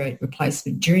carbohydrate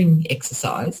replacement during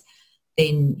exercise,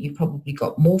 then you've probably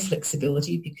got more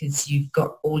flexibility because you've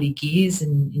got all your gears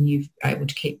and you're able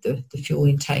to keep the fuel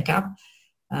intake up.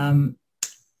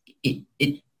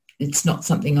 It's not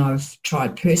something I've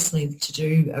tried personally to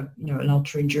do, an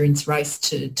ultra endurance race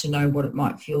to know what it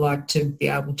might feel like to be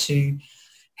able to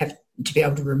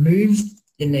remove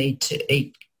the need to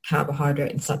eat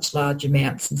carbohydrate in such large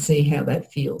amounts and see how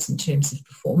that feels in terms of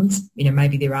performance.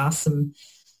 Maybe there are some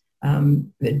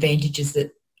advantages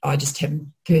that I just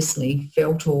haven't personally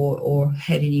felt or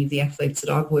had any of the athletes that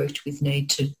I've worked with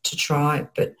need to try it.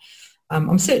 But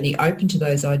I'm certainly open to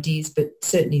those ideas, but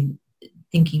certainly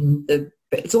thinking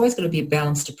but it's always got to be a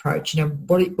balanced approach.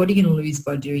 What are you going to lose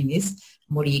by doing this,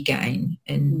 and what do you gain,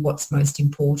 and what's most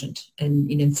important? And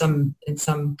in some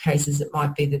cases, it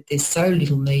might be that there's so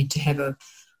little need to have a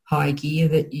high gear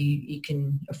that you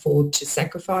can afford to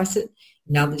sacrifice it.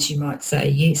 In others, you might say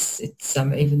yes. It's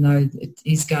even though it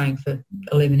is going for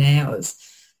 11 hours,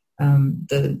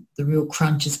 the real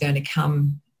crunch is going to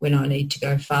come when I need to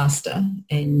go faster,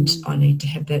 and I need to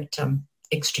have that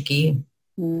extra gear.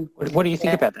 What do you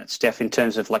think about that, Steph, in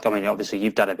terms of, obviously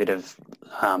you've done a bit of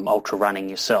ultra running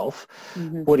yourself.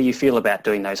 What do you feel about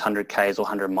doing those 100Ks or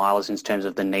 100 miles in terms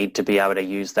of the need to be able to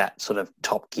use that sort of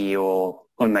top gear, or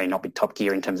it may not be top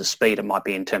gear in terms of speed, it might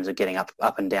be in terms of getting up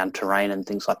and down terrain and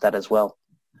things like that as well?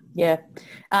 Yeah.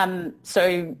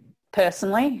 So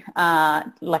personally,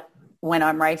 when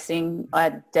I'm racing,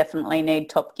 I definitely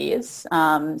need top gears.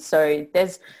 So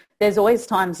there's always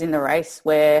times in the race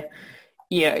where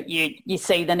you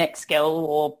see the next girl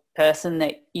or person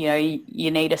that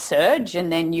you need a surge, and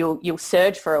then you'll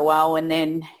surge for a while, and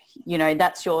then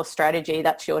that's your strategy,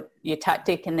 that's your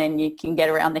tactic, and then you can get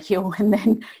around the hill and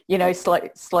then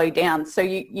slow down. So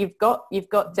you've got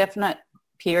definite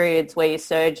periods where you're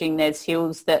surging. There's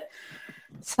hills that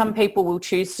some people will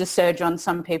choose to surge on,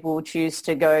 some people will choose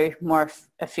to go more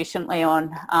efficiently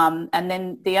on. And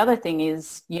then the other thing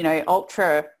is,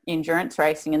 ultra endurance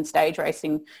racing and stage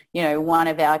racing, one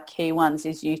of our key ones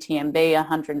is UTMB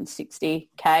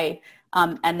 160K.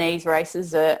 And these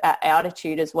races are at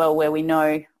altitude as well, where we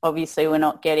know obviously we're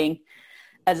not getting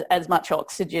as much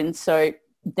oxygen. So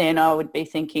then I would be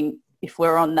thinking, if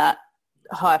we're on that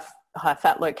high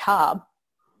fat, low carb,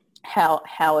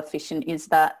 how efficient is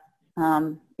that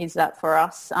for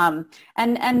us?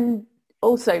 And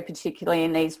also particularly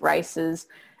in these races,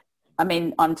 I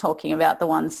mean, I'm talking about the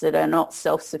ones that are not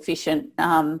self-sufficient.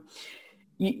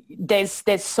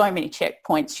 There's so many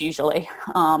checkpoints usually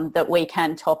that we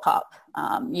can top up,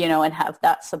 and have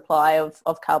that supply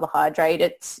of carbohydrate.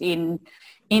 It's in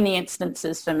the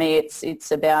instances for me,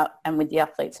 it's about, and with the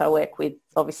athletes I work with,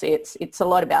 obviously it's a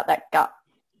lot about that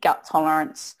gut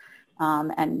tolerance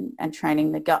and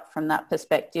training the gut from that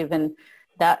perspective. And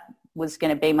that was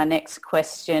going to be my next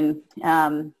question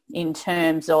in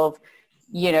terms of,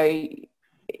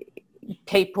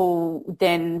 people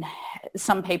then,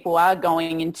 some people are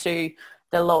going into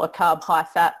the lower carb, high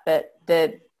fat, but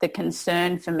the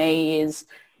concern for me is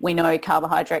we know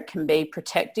carbohydrate can be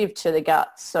protective to the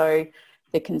gut. So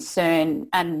the concern,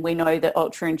 and we know that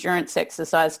ultra endurance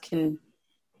exercise can,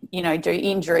 do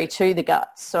injury to the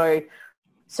gut. So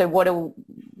what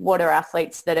are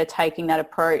athletes that are taking that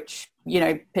approach,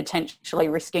 potentially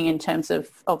risking in terms of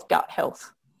gut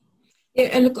health? Yeah,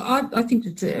 and look, I think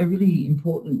it's a really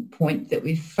important point that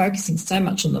we're focusing so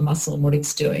much on the muscle and what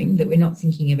it's doing that we're not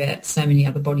thinking about so many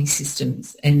other body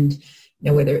systems. And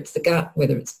whether it's the gut,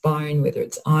 whether it's bone, whether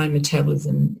it's iron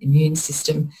metabolism, immune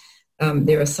system,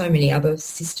 there are so many other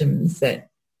systems that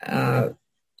are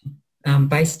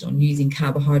based on using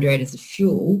carbohydrate as a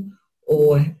fuel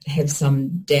or have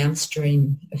some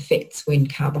downstream effects when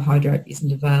carbohydrate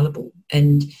isn't available.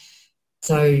 And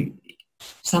so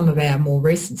some of our more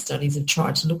recent studies have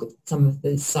tried to look at some of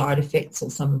the side effects or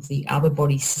some of the other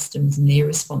body systems and their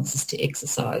responses to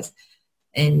exercise.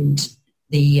 And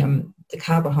the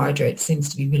carbohydrate seems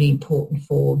to be really important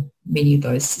for many of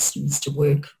those systems to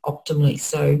work optimally.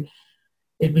 So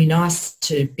it'd be nice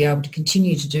to be able to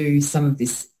continue to do some of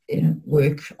this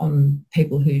work on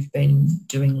people who've been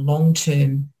doing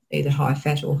long-term either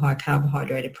high-fat or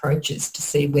high-carbohydrate approaches to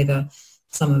see whether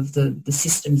some of the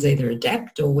systems either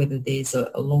adapt or whether there's a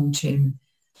long-term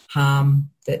harm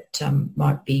that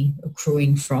might be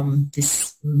accruing from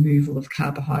this removal of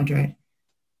carbohydrate.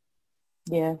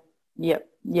 Yeah, yep.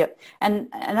 And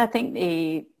I think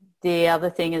the other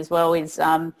thing as well is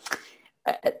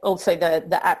also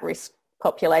the at-risk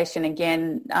population,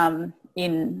 again,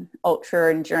 in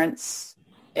ultra endurance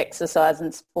exercise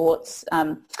and sports.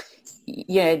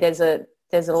 There's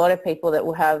a lot of people that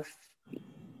will have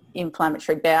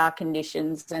inflammatory bowel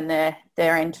conditions, and they're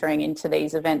entering into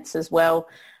these events as well.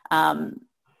 The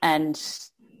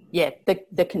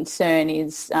concern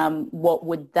is what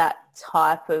would that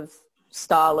type of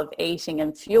style of eating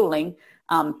and fueling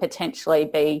potentially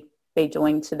be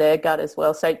doing to their gut as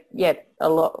well. So a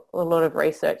lot of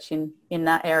research in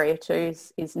that area too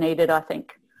is needed, I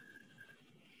think.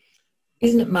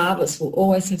 Isn't it marvellous? We'll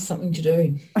always have something to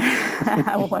do.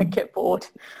 I won't get bored.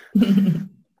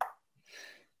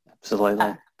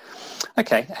 Absolutely.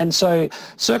 Okay, and so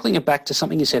circling it back to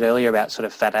something you said earlier about sort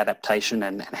of fat adaptation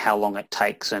and how long it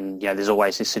takes, and there's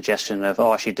always this suggestion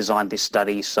of, she designed this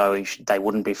study so they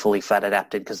wouldn't be fully fat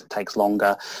adapted because it takes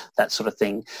longer, that sort of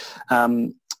thing.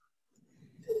 From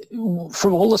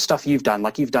all the stuff you've done,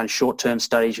 like you've done short-term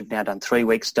studies, you've now done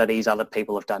 3-week studies, other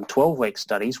people have done 12-week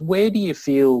studies, where do you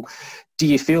feel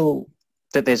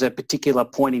that there's a particular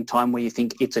point in time where you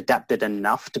think it's adapted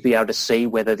enough to be able to see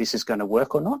whether this is going to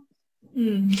work or not?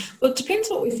 Well, it depends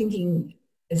what we're thinking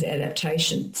as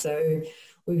adaptation. So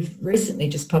we've recently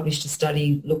just published a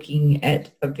study looking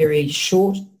at a very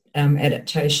short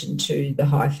adaptation to the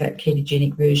high-fat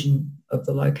ketogenic version of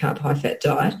the low-carb, high-fat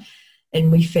diet.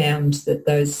 And we found that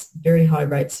those very high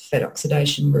rates of fat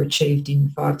oxidation were achieved in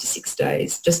 5 to 6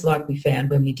 days, just like we found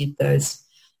when we did those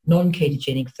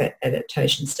non-ketogenic fat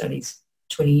adaptation studies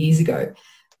 20 years ago.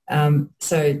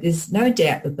 So there's no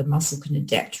doubt that the muscle can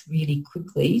adapt really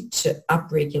quickly to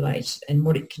upregulate, and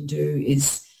what it can do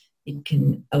is it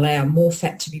can allow more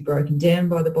fat to be broken down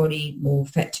by the body, more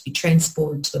fat to be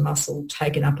transported to the muscle,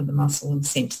 taken up in the muscle and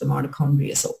sent to the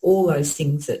mitochondria. So all those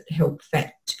things that help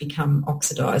fat to become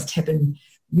oxidised happen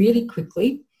really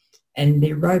quickly, and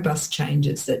they're robust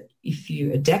changes that if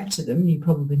you adapt to them, you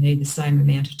probably need the same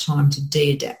amount of time to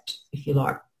de-adapt, if you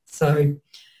like. So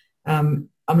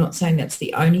I'm not saying that's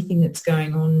the only thing that's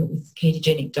going on with the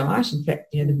ketogenic diet. In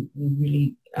fact, we're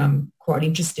really quite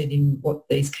interested in what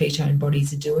these ketone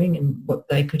bodies are doing and what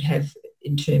they could have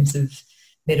in terms of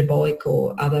metabolic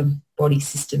or other body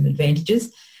system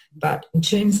advantages. But in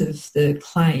terms of the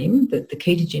claim that the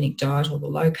ketogenic diet or the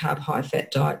low-carb,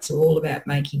 high-fat diets are all about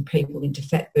making people into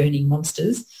fat-burning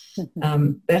monsters,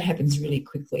 that happens really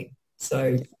quickly.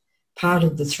 So part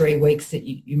of the 3 weeks that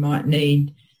you might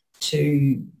need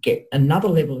to get another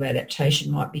level of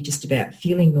adaptation might be just about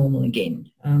feeling normal again.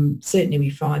 Certainly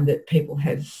we find that people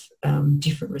have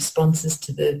different responses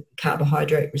to the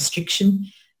carbohydrate restriction,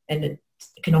 and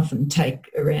can often take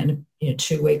around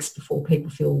 2 weeks before people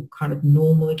feel kind of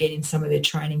normal again in some of their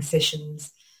training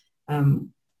sessions.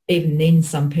 Even then,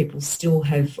 some people still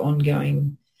have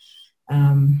ongoing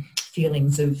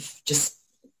feelings of just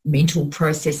mental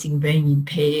processing being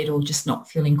impaired or just not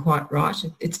feeling quite right.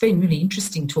 It's been really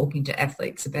interesting talking to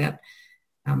athletes about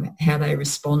how they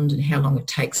respond and how long it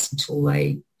takes until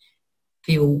they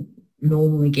feel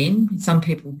normal again. Some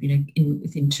people,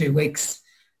 within 2 weeks,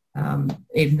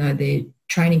 even though their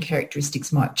training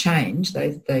characteristics might change,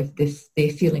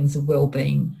 their feelings of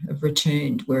well-being have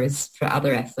returned, whereas for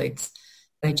other athletes,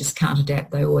 they just can't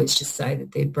adapt. They always just say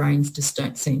that their brains just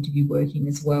don't seem to be working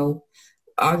as well.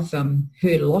 I've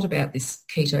heard a lot about this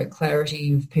keto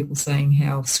clarity of people saying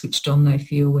how switched on they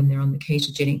feel when they're on the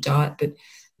ketogenic diet, but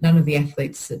none of the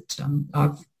athletes that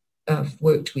I've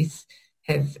worked with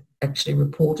have actually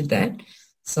reported that.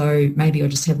 So maybe I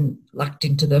just haven't lucked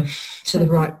into the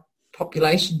right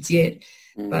populations yet.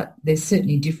 But there's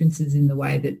certainly differences in the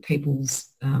way that people's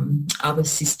other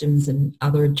systems and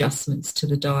other adjustments to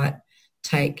the diet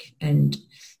take. And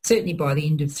certainly by the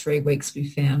end of 3 weeks, we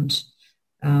found,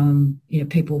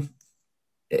 people,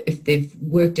 if they've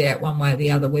worked out one way or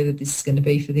the other whether this is going to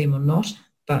be for them or not,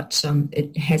 but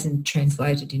it hasn't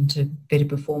translated into better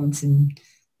performance in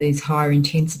these higher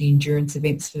intensity endurance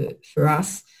events for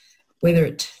us.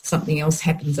 Whether something else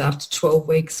happens after 12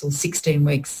 weeks or 16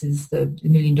 weeks is the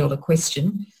million-dollar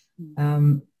question.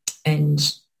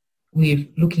 And we're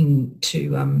looking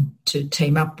to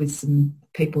team up with some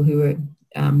people who are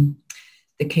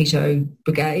the Keto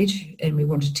Brigade, and we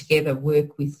want to together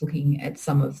work with looking at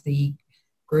some of the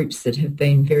groups that have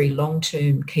been very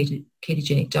long-term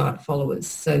ketogenic diet followers.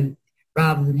 So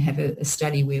rather than have a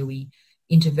study where we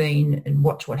intervene and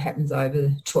watch what happens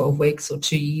over 12 weeks or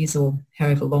 2 years or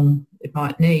however long it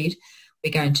might need,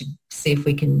 we're going to see if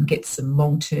we can get some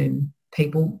long-term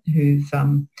people who've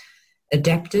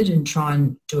adapted and try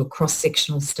and do a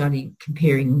cross-sectional study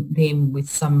comparing them with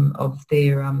some of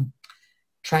their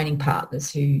training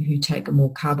partners who take a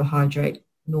more carbohydrate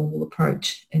normal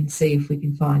approach, and see if we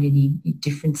can find any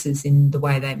differences in the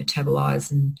way they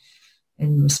metabolise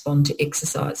and respond to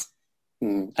exercise.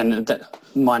 And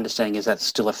my understanding is that's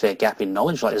still a fair gap in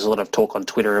knowledge. Like, there's a lot of talk on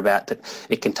Twitter about that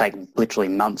it can take literally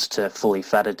months to fully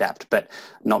fat adapt, but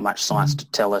not much science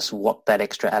to tell us what that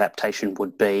extra adaptation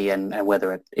would be and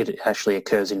whether it actually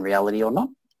occurs in reality or not.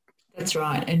 That's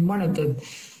right. And one of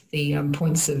the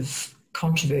points of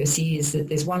controversy is that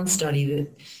there's one study that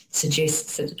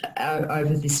suggests that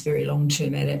over this very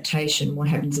long-term adaptation, what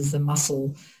happens is the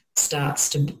muscle starts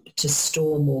to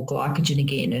store more glycogen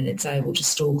again, and it's able to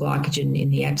store glycogen in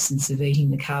the absence of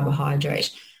eating the carbohydrate.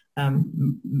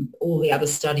 All the other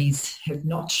studies have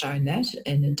not shown that,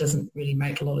 and it doesn't really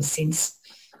make a lot of sense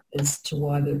as to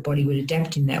why the body would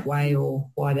adapt in that way or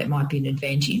why that might be an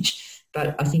advantage.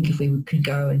 But I think if we could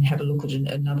go and have a look at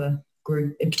another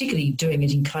group, and particularly doing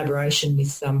it in collaboration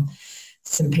with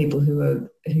some people who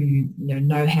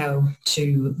know how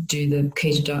to do the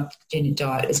ketogenic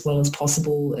diet as well as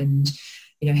possible, and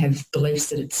have beliefs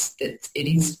that it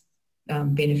is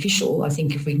beneficial. I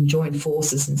think if we can join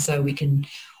forces, and so we can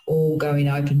all go in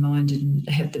open-minded and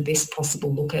have the best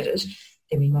possible look at it,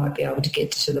 then we might be able to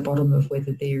get to the bottom of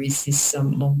whether there is this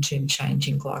long-term change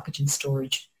in glycogen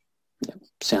storage. Yeah,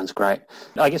 sounds great.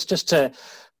 I guess just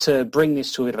to bring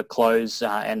this to a bit of a close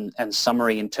and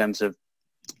summary in terms of,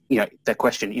 the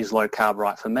question, is low carb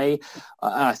right for me?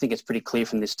 I think it's pretty clear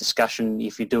from this discussion,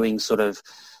 if you're doing sort of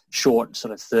short,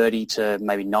 sort of 30 to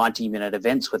maybe 90-minute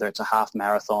events, whether it's a half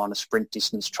marathon, a sprint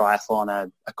distance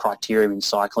triathlon, a criterium in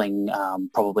cycling,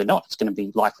 probably not. It's going to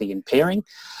be likely impairing.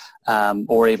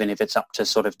 Or even if it's up to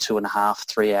sort of 2.5,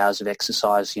 3 hours of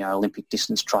exercise, Olympic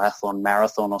distance triathlon,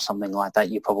 marathon or something like that,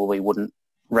 you probably wouldn't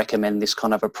recommend this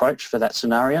kind of approach for that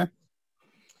scenario.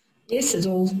 Yes, that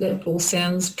all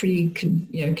sounds pretty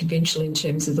conventional in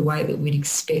terms of the way that we'd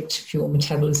expect fuel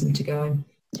metabolism to go.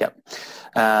 Yep.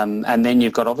 And then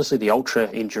you've got obviously the ultra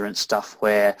endurance stuff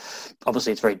where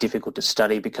obviously it's very difficult to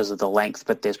study because of the length,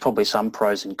 but there's probably some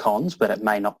pros and cons, but it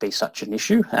may not be such an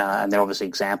issue. And there are obviously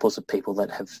examples of people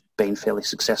that have been fairly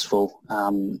successful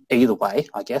either way,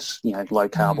 I guess, low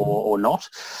carb or not.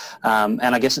 And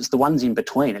I guess it's the ones in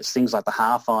between. It's things like the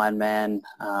half Ironman,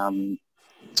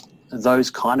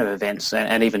 those kind of events,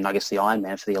 and even I guess the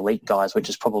Ironman for the elite guys, which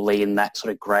is probably in that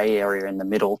sort of grey area in the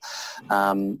middle,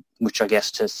 which I guess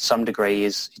to some degree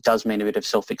it does mean a bit of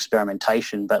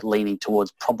self-experimentation, but leaning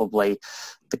towards probably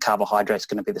the carbohydrate's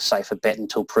going to be the safer bet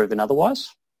until proven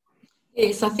otherwise.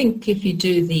 Yes, I think if you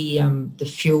do the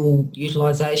fuel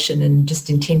utilisation and just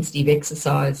intensity of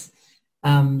exercise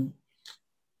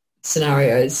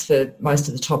scenarios for most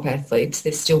of the top athletes,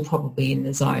 they're still probably in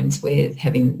the zones where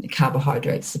having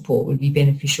carbohydrate support would be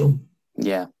beneficial.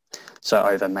 Yeah. So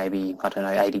over maybe,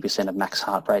 80% of max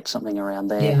heart rate, something around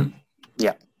there. Yeah.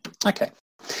 Yeah. Okay.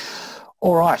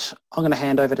 All right. I'm going to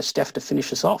hand over to Steph to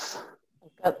finish us off.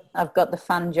 I've got the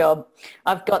fun job.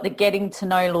 I've got the getting to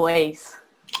know Louise.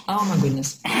 Oh, my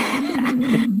goodness.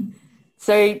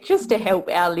 So just to help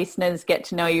our listeners get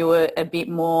to know you a bit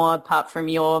more, apart from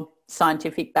your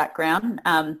scientific background,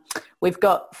 we've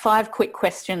got 5 quick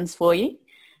questions for you.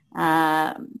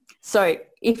 So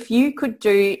if you could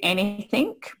do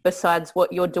anything besides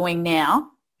what you're doing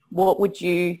now, what would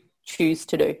you choose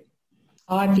to do?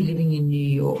 I'd be living in New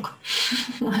York.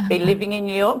 Be living in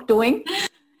New York doing?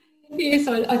 Yes,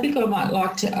 I think I might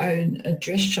like to own a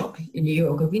dress shop in New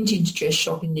York, a vintage dress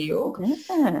shop in New York.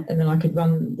 Yeah. And then I could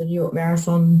run the New York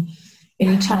Marathon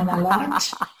anytime I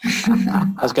liked.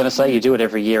 I was going to say, you do it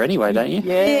every year anyway, don't you?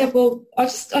 Yeah, well, I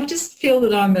just feel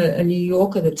that I'm a New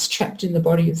Yorker that's trapped in the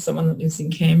body of someone that lives in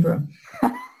Canberra.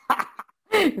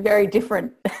 Very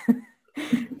different.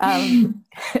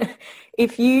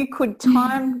 If you could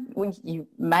you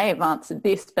may have answered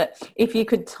this, but if you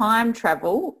could time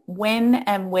travel, when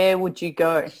and where would you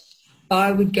go?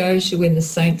 I would go to when the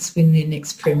Saints win their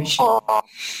next premiership.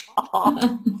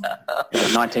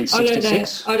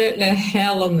 1966? I don't know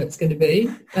how long that's going to be.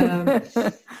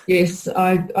 Yes,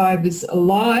 I was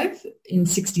alive in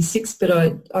 66, but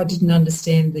I didn't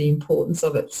understand the importance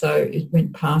of it, so it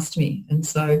went past me. And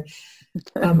so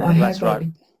That's right.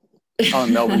 I'm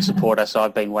a Melbourne supporter, so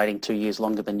I've been waiting 2 years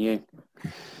longer than you.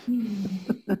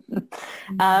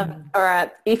 All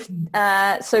right.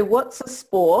 So what's a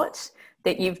sport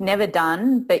that you've never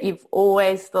done but you've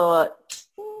always thought,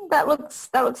 that looks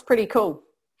pretty cool?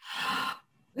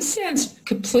 This sounds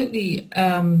completely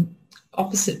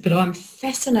opposite, but I'm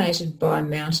fascinated by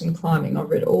mountain climbing. I've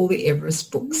read all the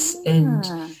Everest books, and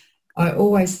I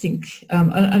always think,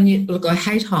 and yet, look, I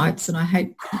hate heights, and I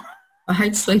hate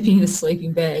sleeping in a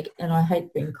sleeping bag, and I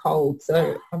hate being cold,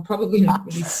 so I'm probably not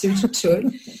really suited to it.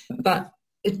 But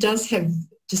it does have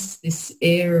just this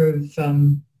air of,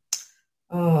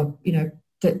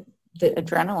 that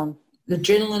Adrenaline. The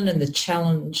adrenaline and the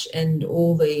challenge and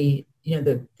all the,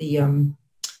 again,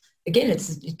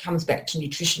 it comes back to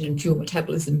nutrition and fuel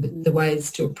metabolism, but the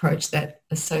ways to approach that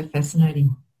are so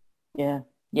fascinating. Yeah.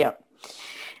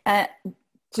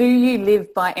 Do you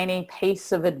live by any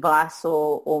piece of advice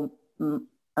or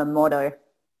a motto?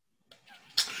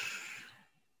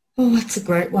 Oh, that's a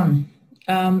great one.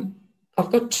 I've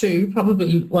got 2.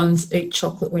 Probably one's eat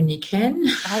chocolate when you can.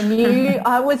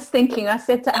 I was thinking, I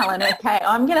said to Alan, okay,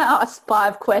 I'm going to ask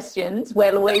 5 questions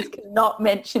where Louise cannot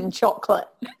mention chocolate.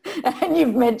 And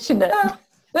you've mentioned it.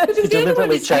 You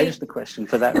deliberately changed the question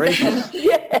for that reason.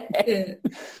 Yeah.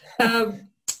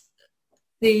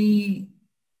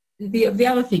 The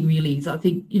other thing really is, I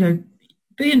think,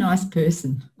 be a nice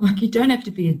person. Like, you don't have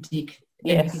to be a dick.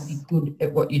 Yes. You can be good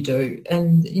at what you do.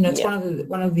 And, it's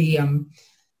one of the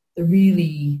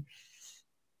really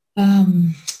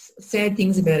sad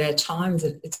things about our times.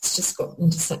 It's just got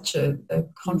into such a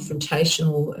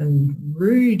confrontational and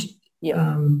rude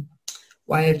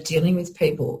way of dealing with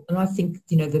people. And I think,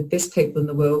 the best people in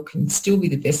the world can still be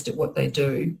the best at what they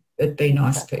do, but be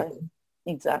nice people.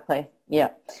 Exactly,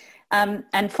 yeah.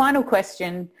 And final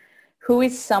question, who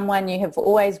is someone you have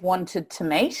always wanted to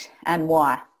meet and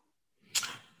why?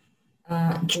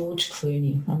 George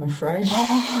Clooney, I'm afraid.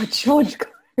 Oh, George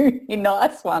Clooney,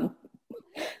 nice one.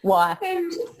 Why?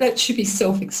 And that should be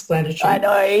self-explanatory. I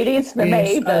know, it is for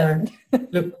me. But...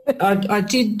 look, I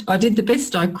did the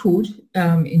best I could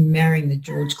in marrying the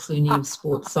George Clooney of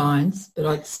sports science, but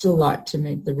I'd still like to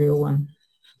meet the real one.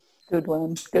 Good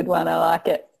one, I like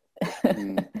it.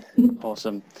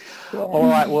 Awesome. Yeah. All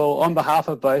right, well, on behalf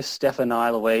of both Steph and I,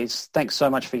 Louise, thanks so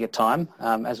much for your time.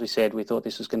 As we said, we thought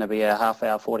this was going to be a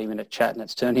half-hour, 40-minute chat, and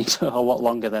it's turned into a lot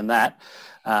longer than that.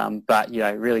 But,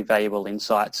 really valuable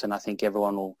insights, and I think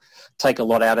everyone will take a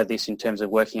lot out of this in terms of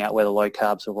working out whether low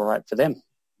carbs are all right for them.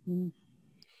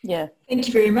 Yeah. Thank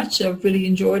you very much. I've really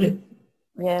enjoyed it.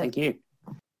 Yeah. Thank you.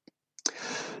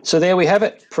 So there we have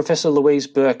it, Professor Louise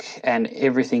Burke, and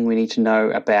everything we need to know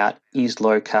about is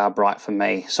low carb right for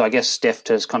me. So I guess, Steph,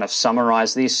 to kind of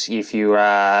summarise this, if you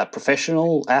are a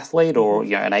professional athlete or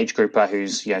an age grouper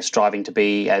who's striving to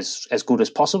be as good as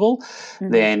possible,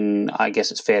 then I guess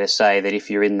it's fair to say that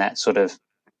if you're in that sort of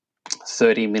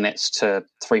 30 minutes to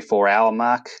 3-4 hour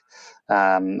mark,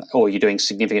 or you're doing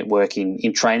significant work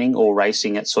in training or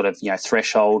racing at sort of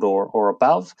threshold or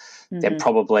above, then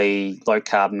probably low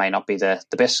carb may not be the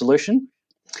best solution.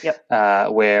 Yep.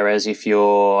 Whereas if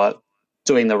you're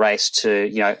doing the race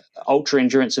to, ultra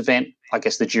endurance event, I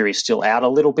guess the jury's still out a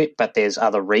little bit, but there's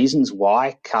other reasons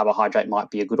why carbohydrate might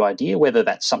be a good idea, whether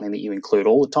that's something that you include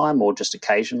all the time or just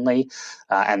occasionally,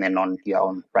 and then on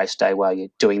race day while you're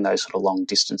doing those sort of long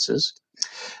distances.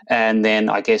 And then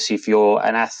I guess if you're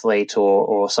an athlete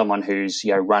or someone who's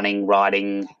running,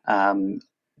 riding,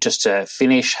 just to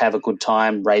finish, have a good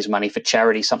time, raise money for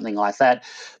charity, something like that,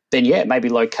 then maybe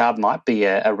low carb might be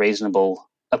a reasonable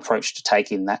approach to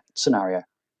take in that scenario.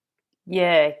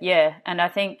 Yeah. And I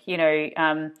think,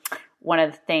 one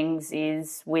of the things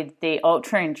is with the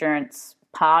ultra endurance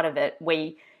part of it,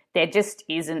 there just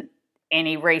isn't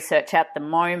any research at the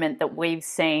moment that we've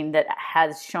seen that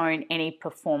has shown any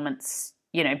performance,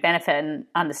 benefit, and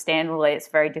understandably it's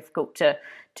very difficult to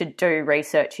do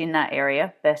research in that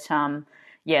area. But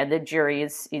the jury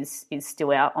is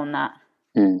still out on that.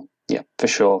 Yeah, for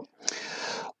sure.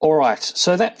 All right,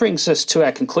 so that brings us to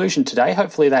our conclusion today.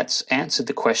 Hopefully that's answered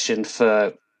the question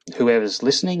for whoever's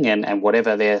listening and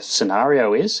whatever their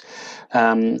scenario is.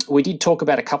 We did talk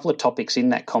about a couple of topics in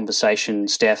that conversation,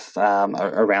 Steph,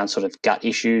 around sort of gut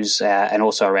issues and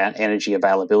also around energy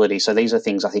availability. So these are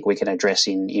things I think we can address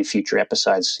in future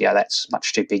episodes. Yeah, that's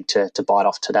much too big to bite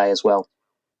off today as well.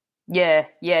 Yeah,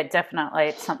 definitely.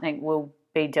 It's something we'll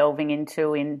be delving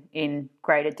into in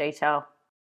greater detail.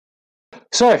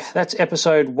 So that's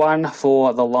episode 1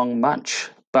 for the long munch.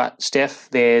 But Steph,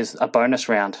 there's a bonus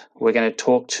round. We're going to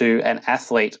talk to an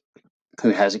athlete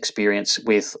who has experience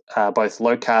with both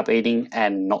low carb eating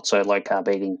and not so low carb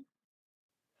eating.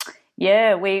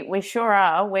 Yeah, we sure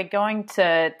are. We're going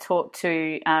to talk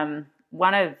to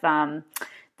one of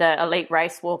the elite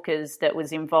race walkers that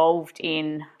was involved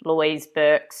in Louise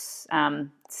Burke's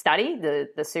study, the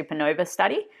Supernova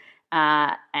study.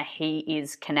 He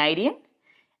is Canadian.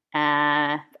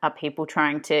 Are people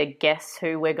trying to guess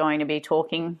who we're going to be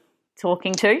talking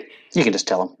to? You can just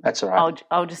tell them. That's all right.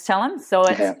 I'll just tell them. So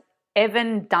it's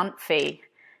Evan Dunphy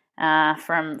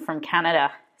from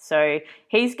Canada. So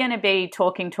he's going to be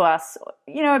talking to us,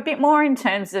 a bit more in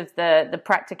terms of the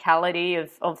practicality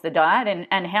of the diet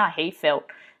and how he felt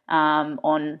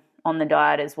on the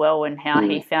diet as well, and how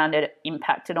he found it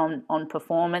impacted on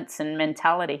performance and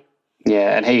mentality.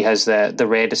 Yeah, and he has the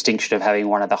rare distinction of having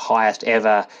one of the highest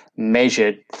ever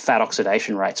measured fat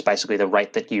oxidation rates, basically the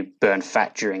rate that you burn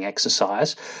fat during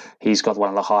exercise. He's got one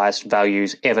of the highest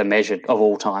values ever measured of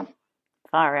all time.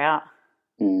 Far out.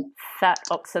 Fat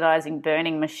oxidizing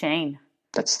burning machine.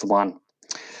 That's the one.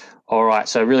 All right,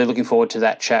 so really looking forward to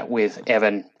that chat with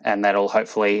Evan, and that'll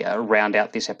hopefully round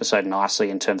out this episode nicely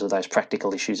in terms of those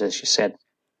practical issues, as you said.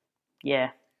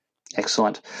 Yeah.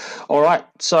 Excellent. All right,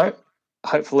 so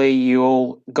hopefully you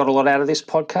all got a lot out of this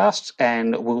podcast,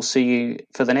 and we'll see you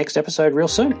for the next episode real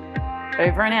soon.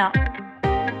 Over and out.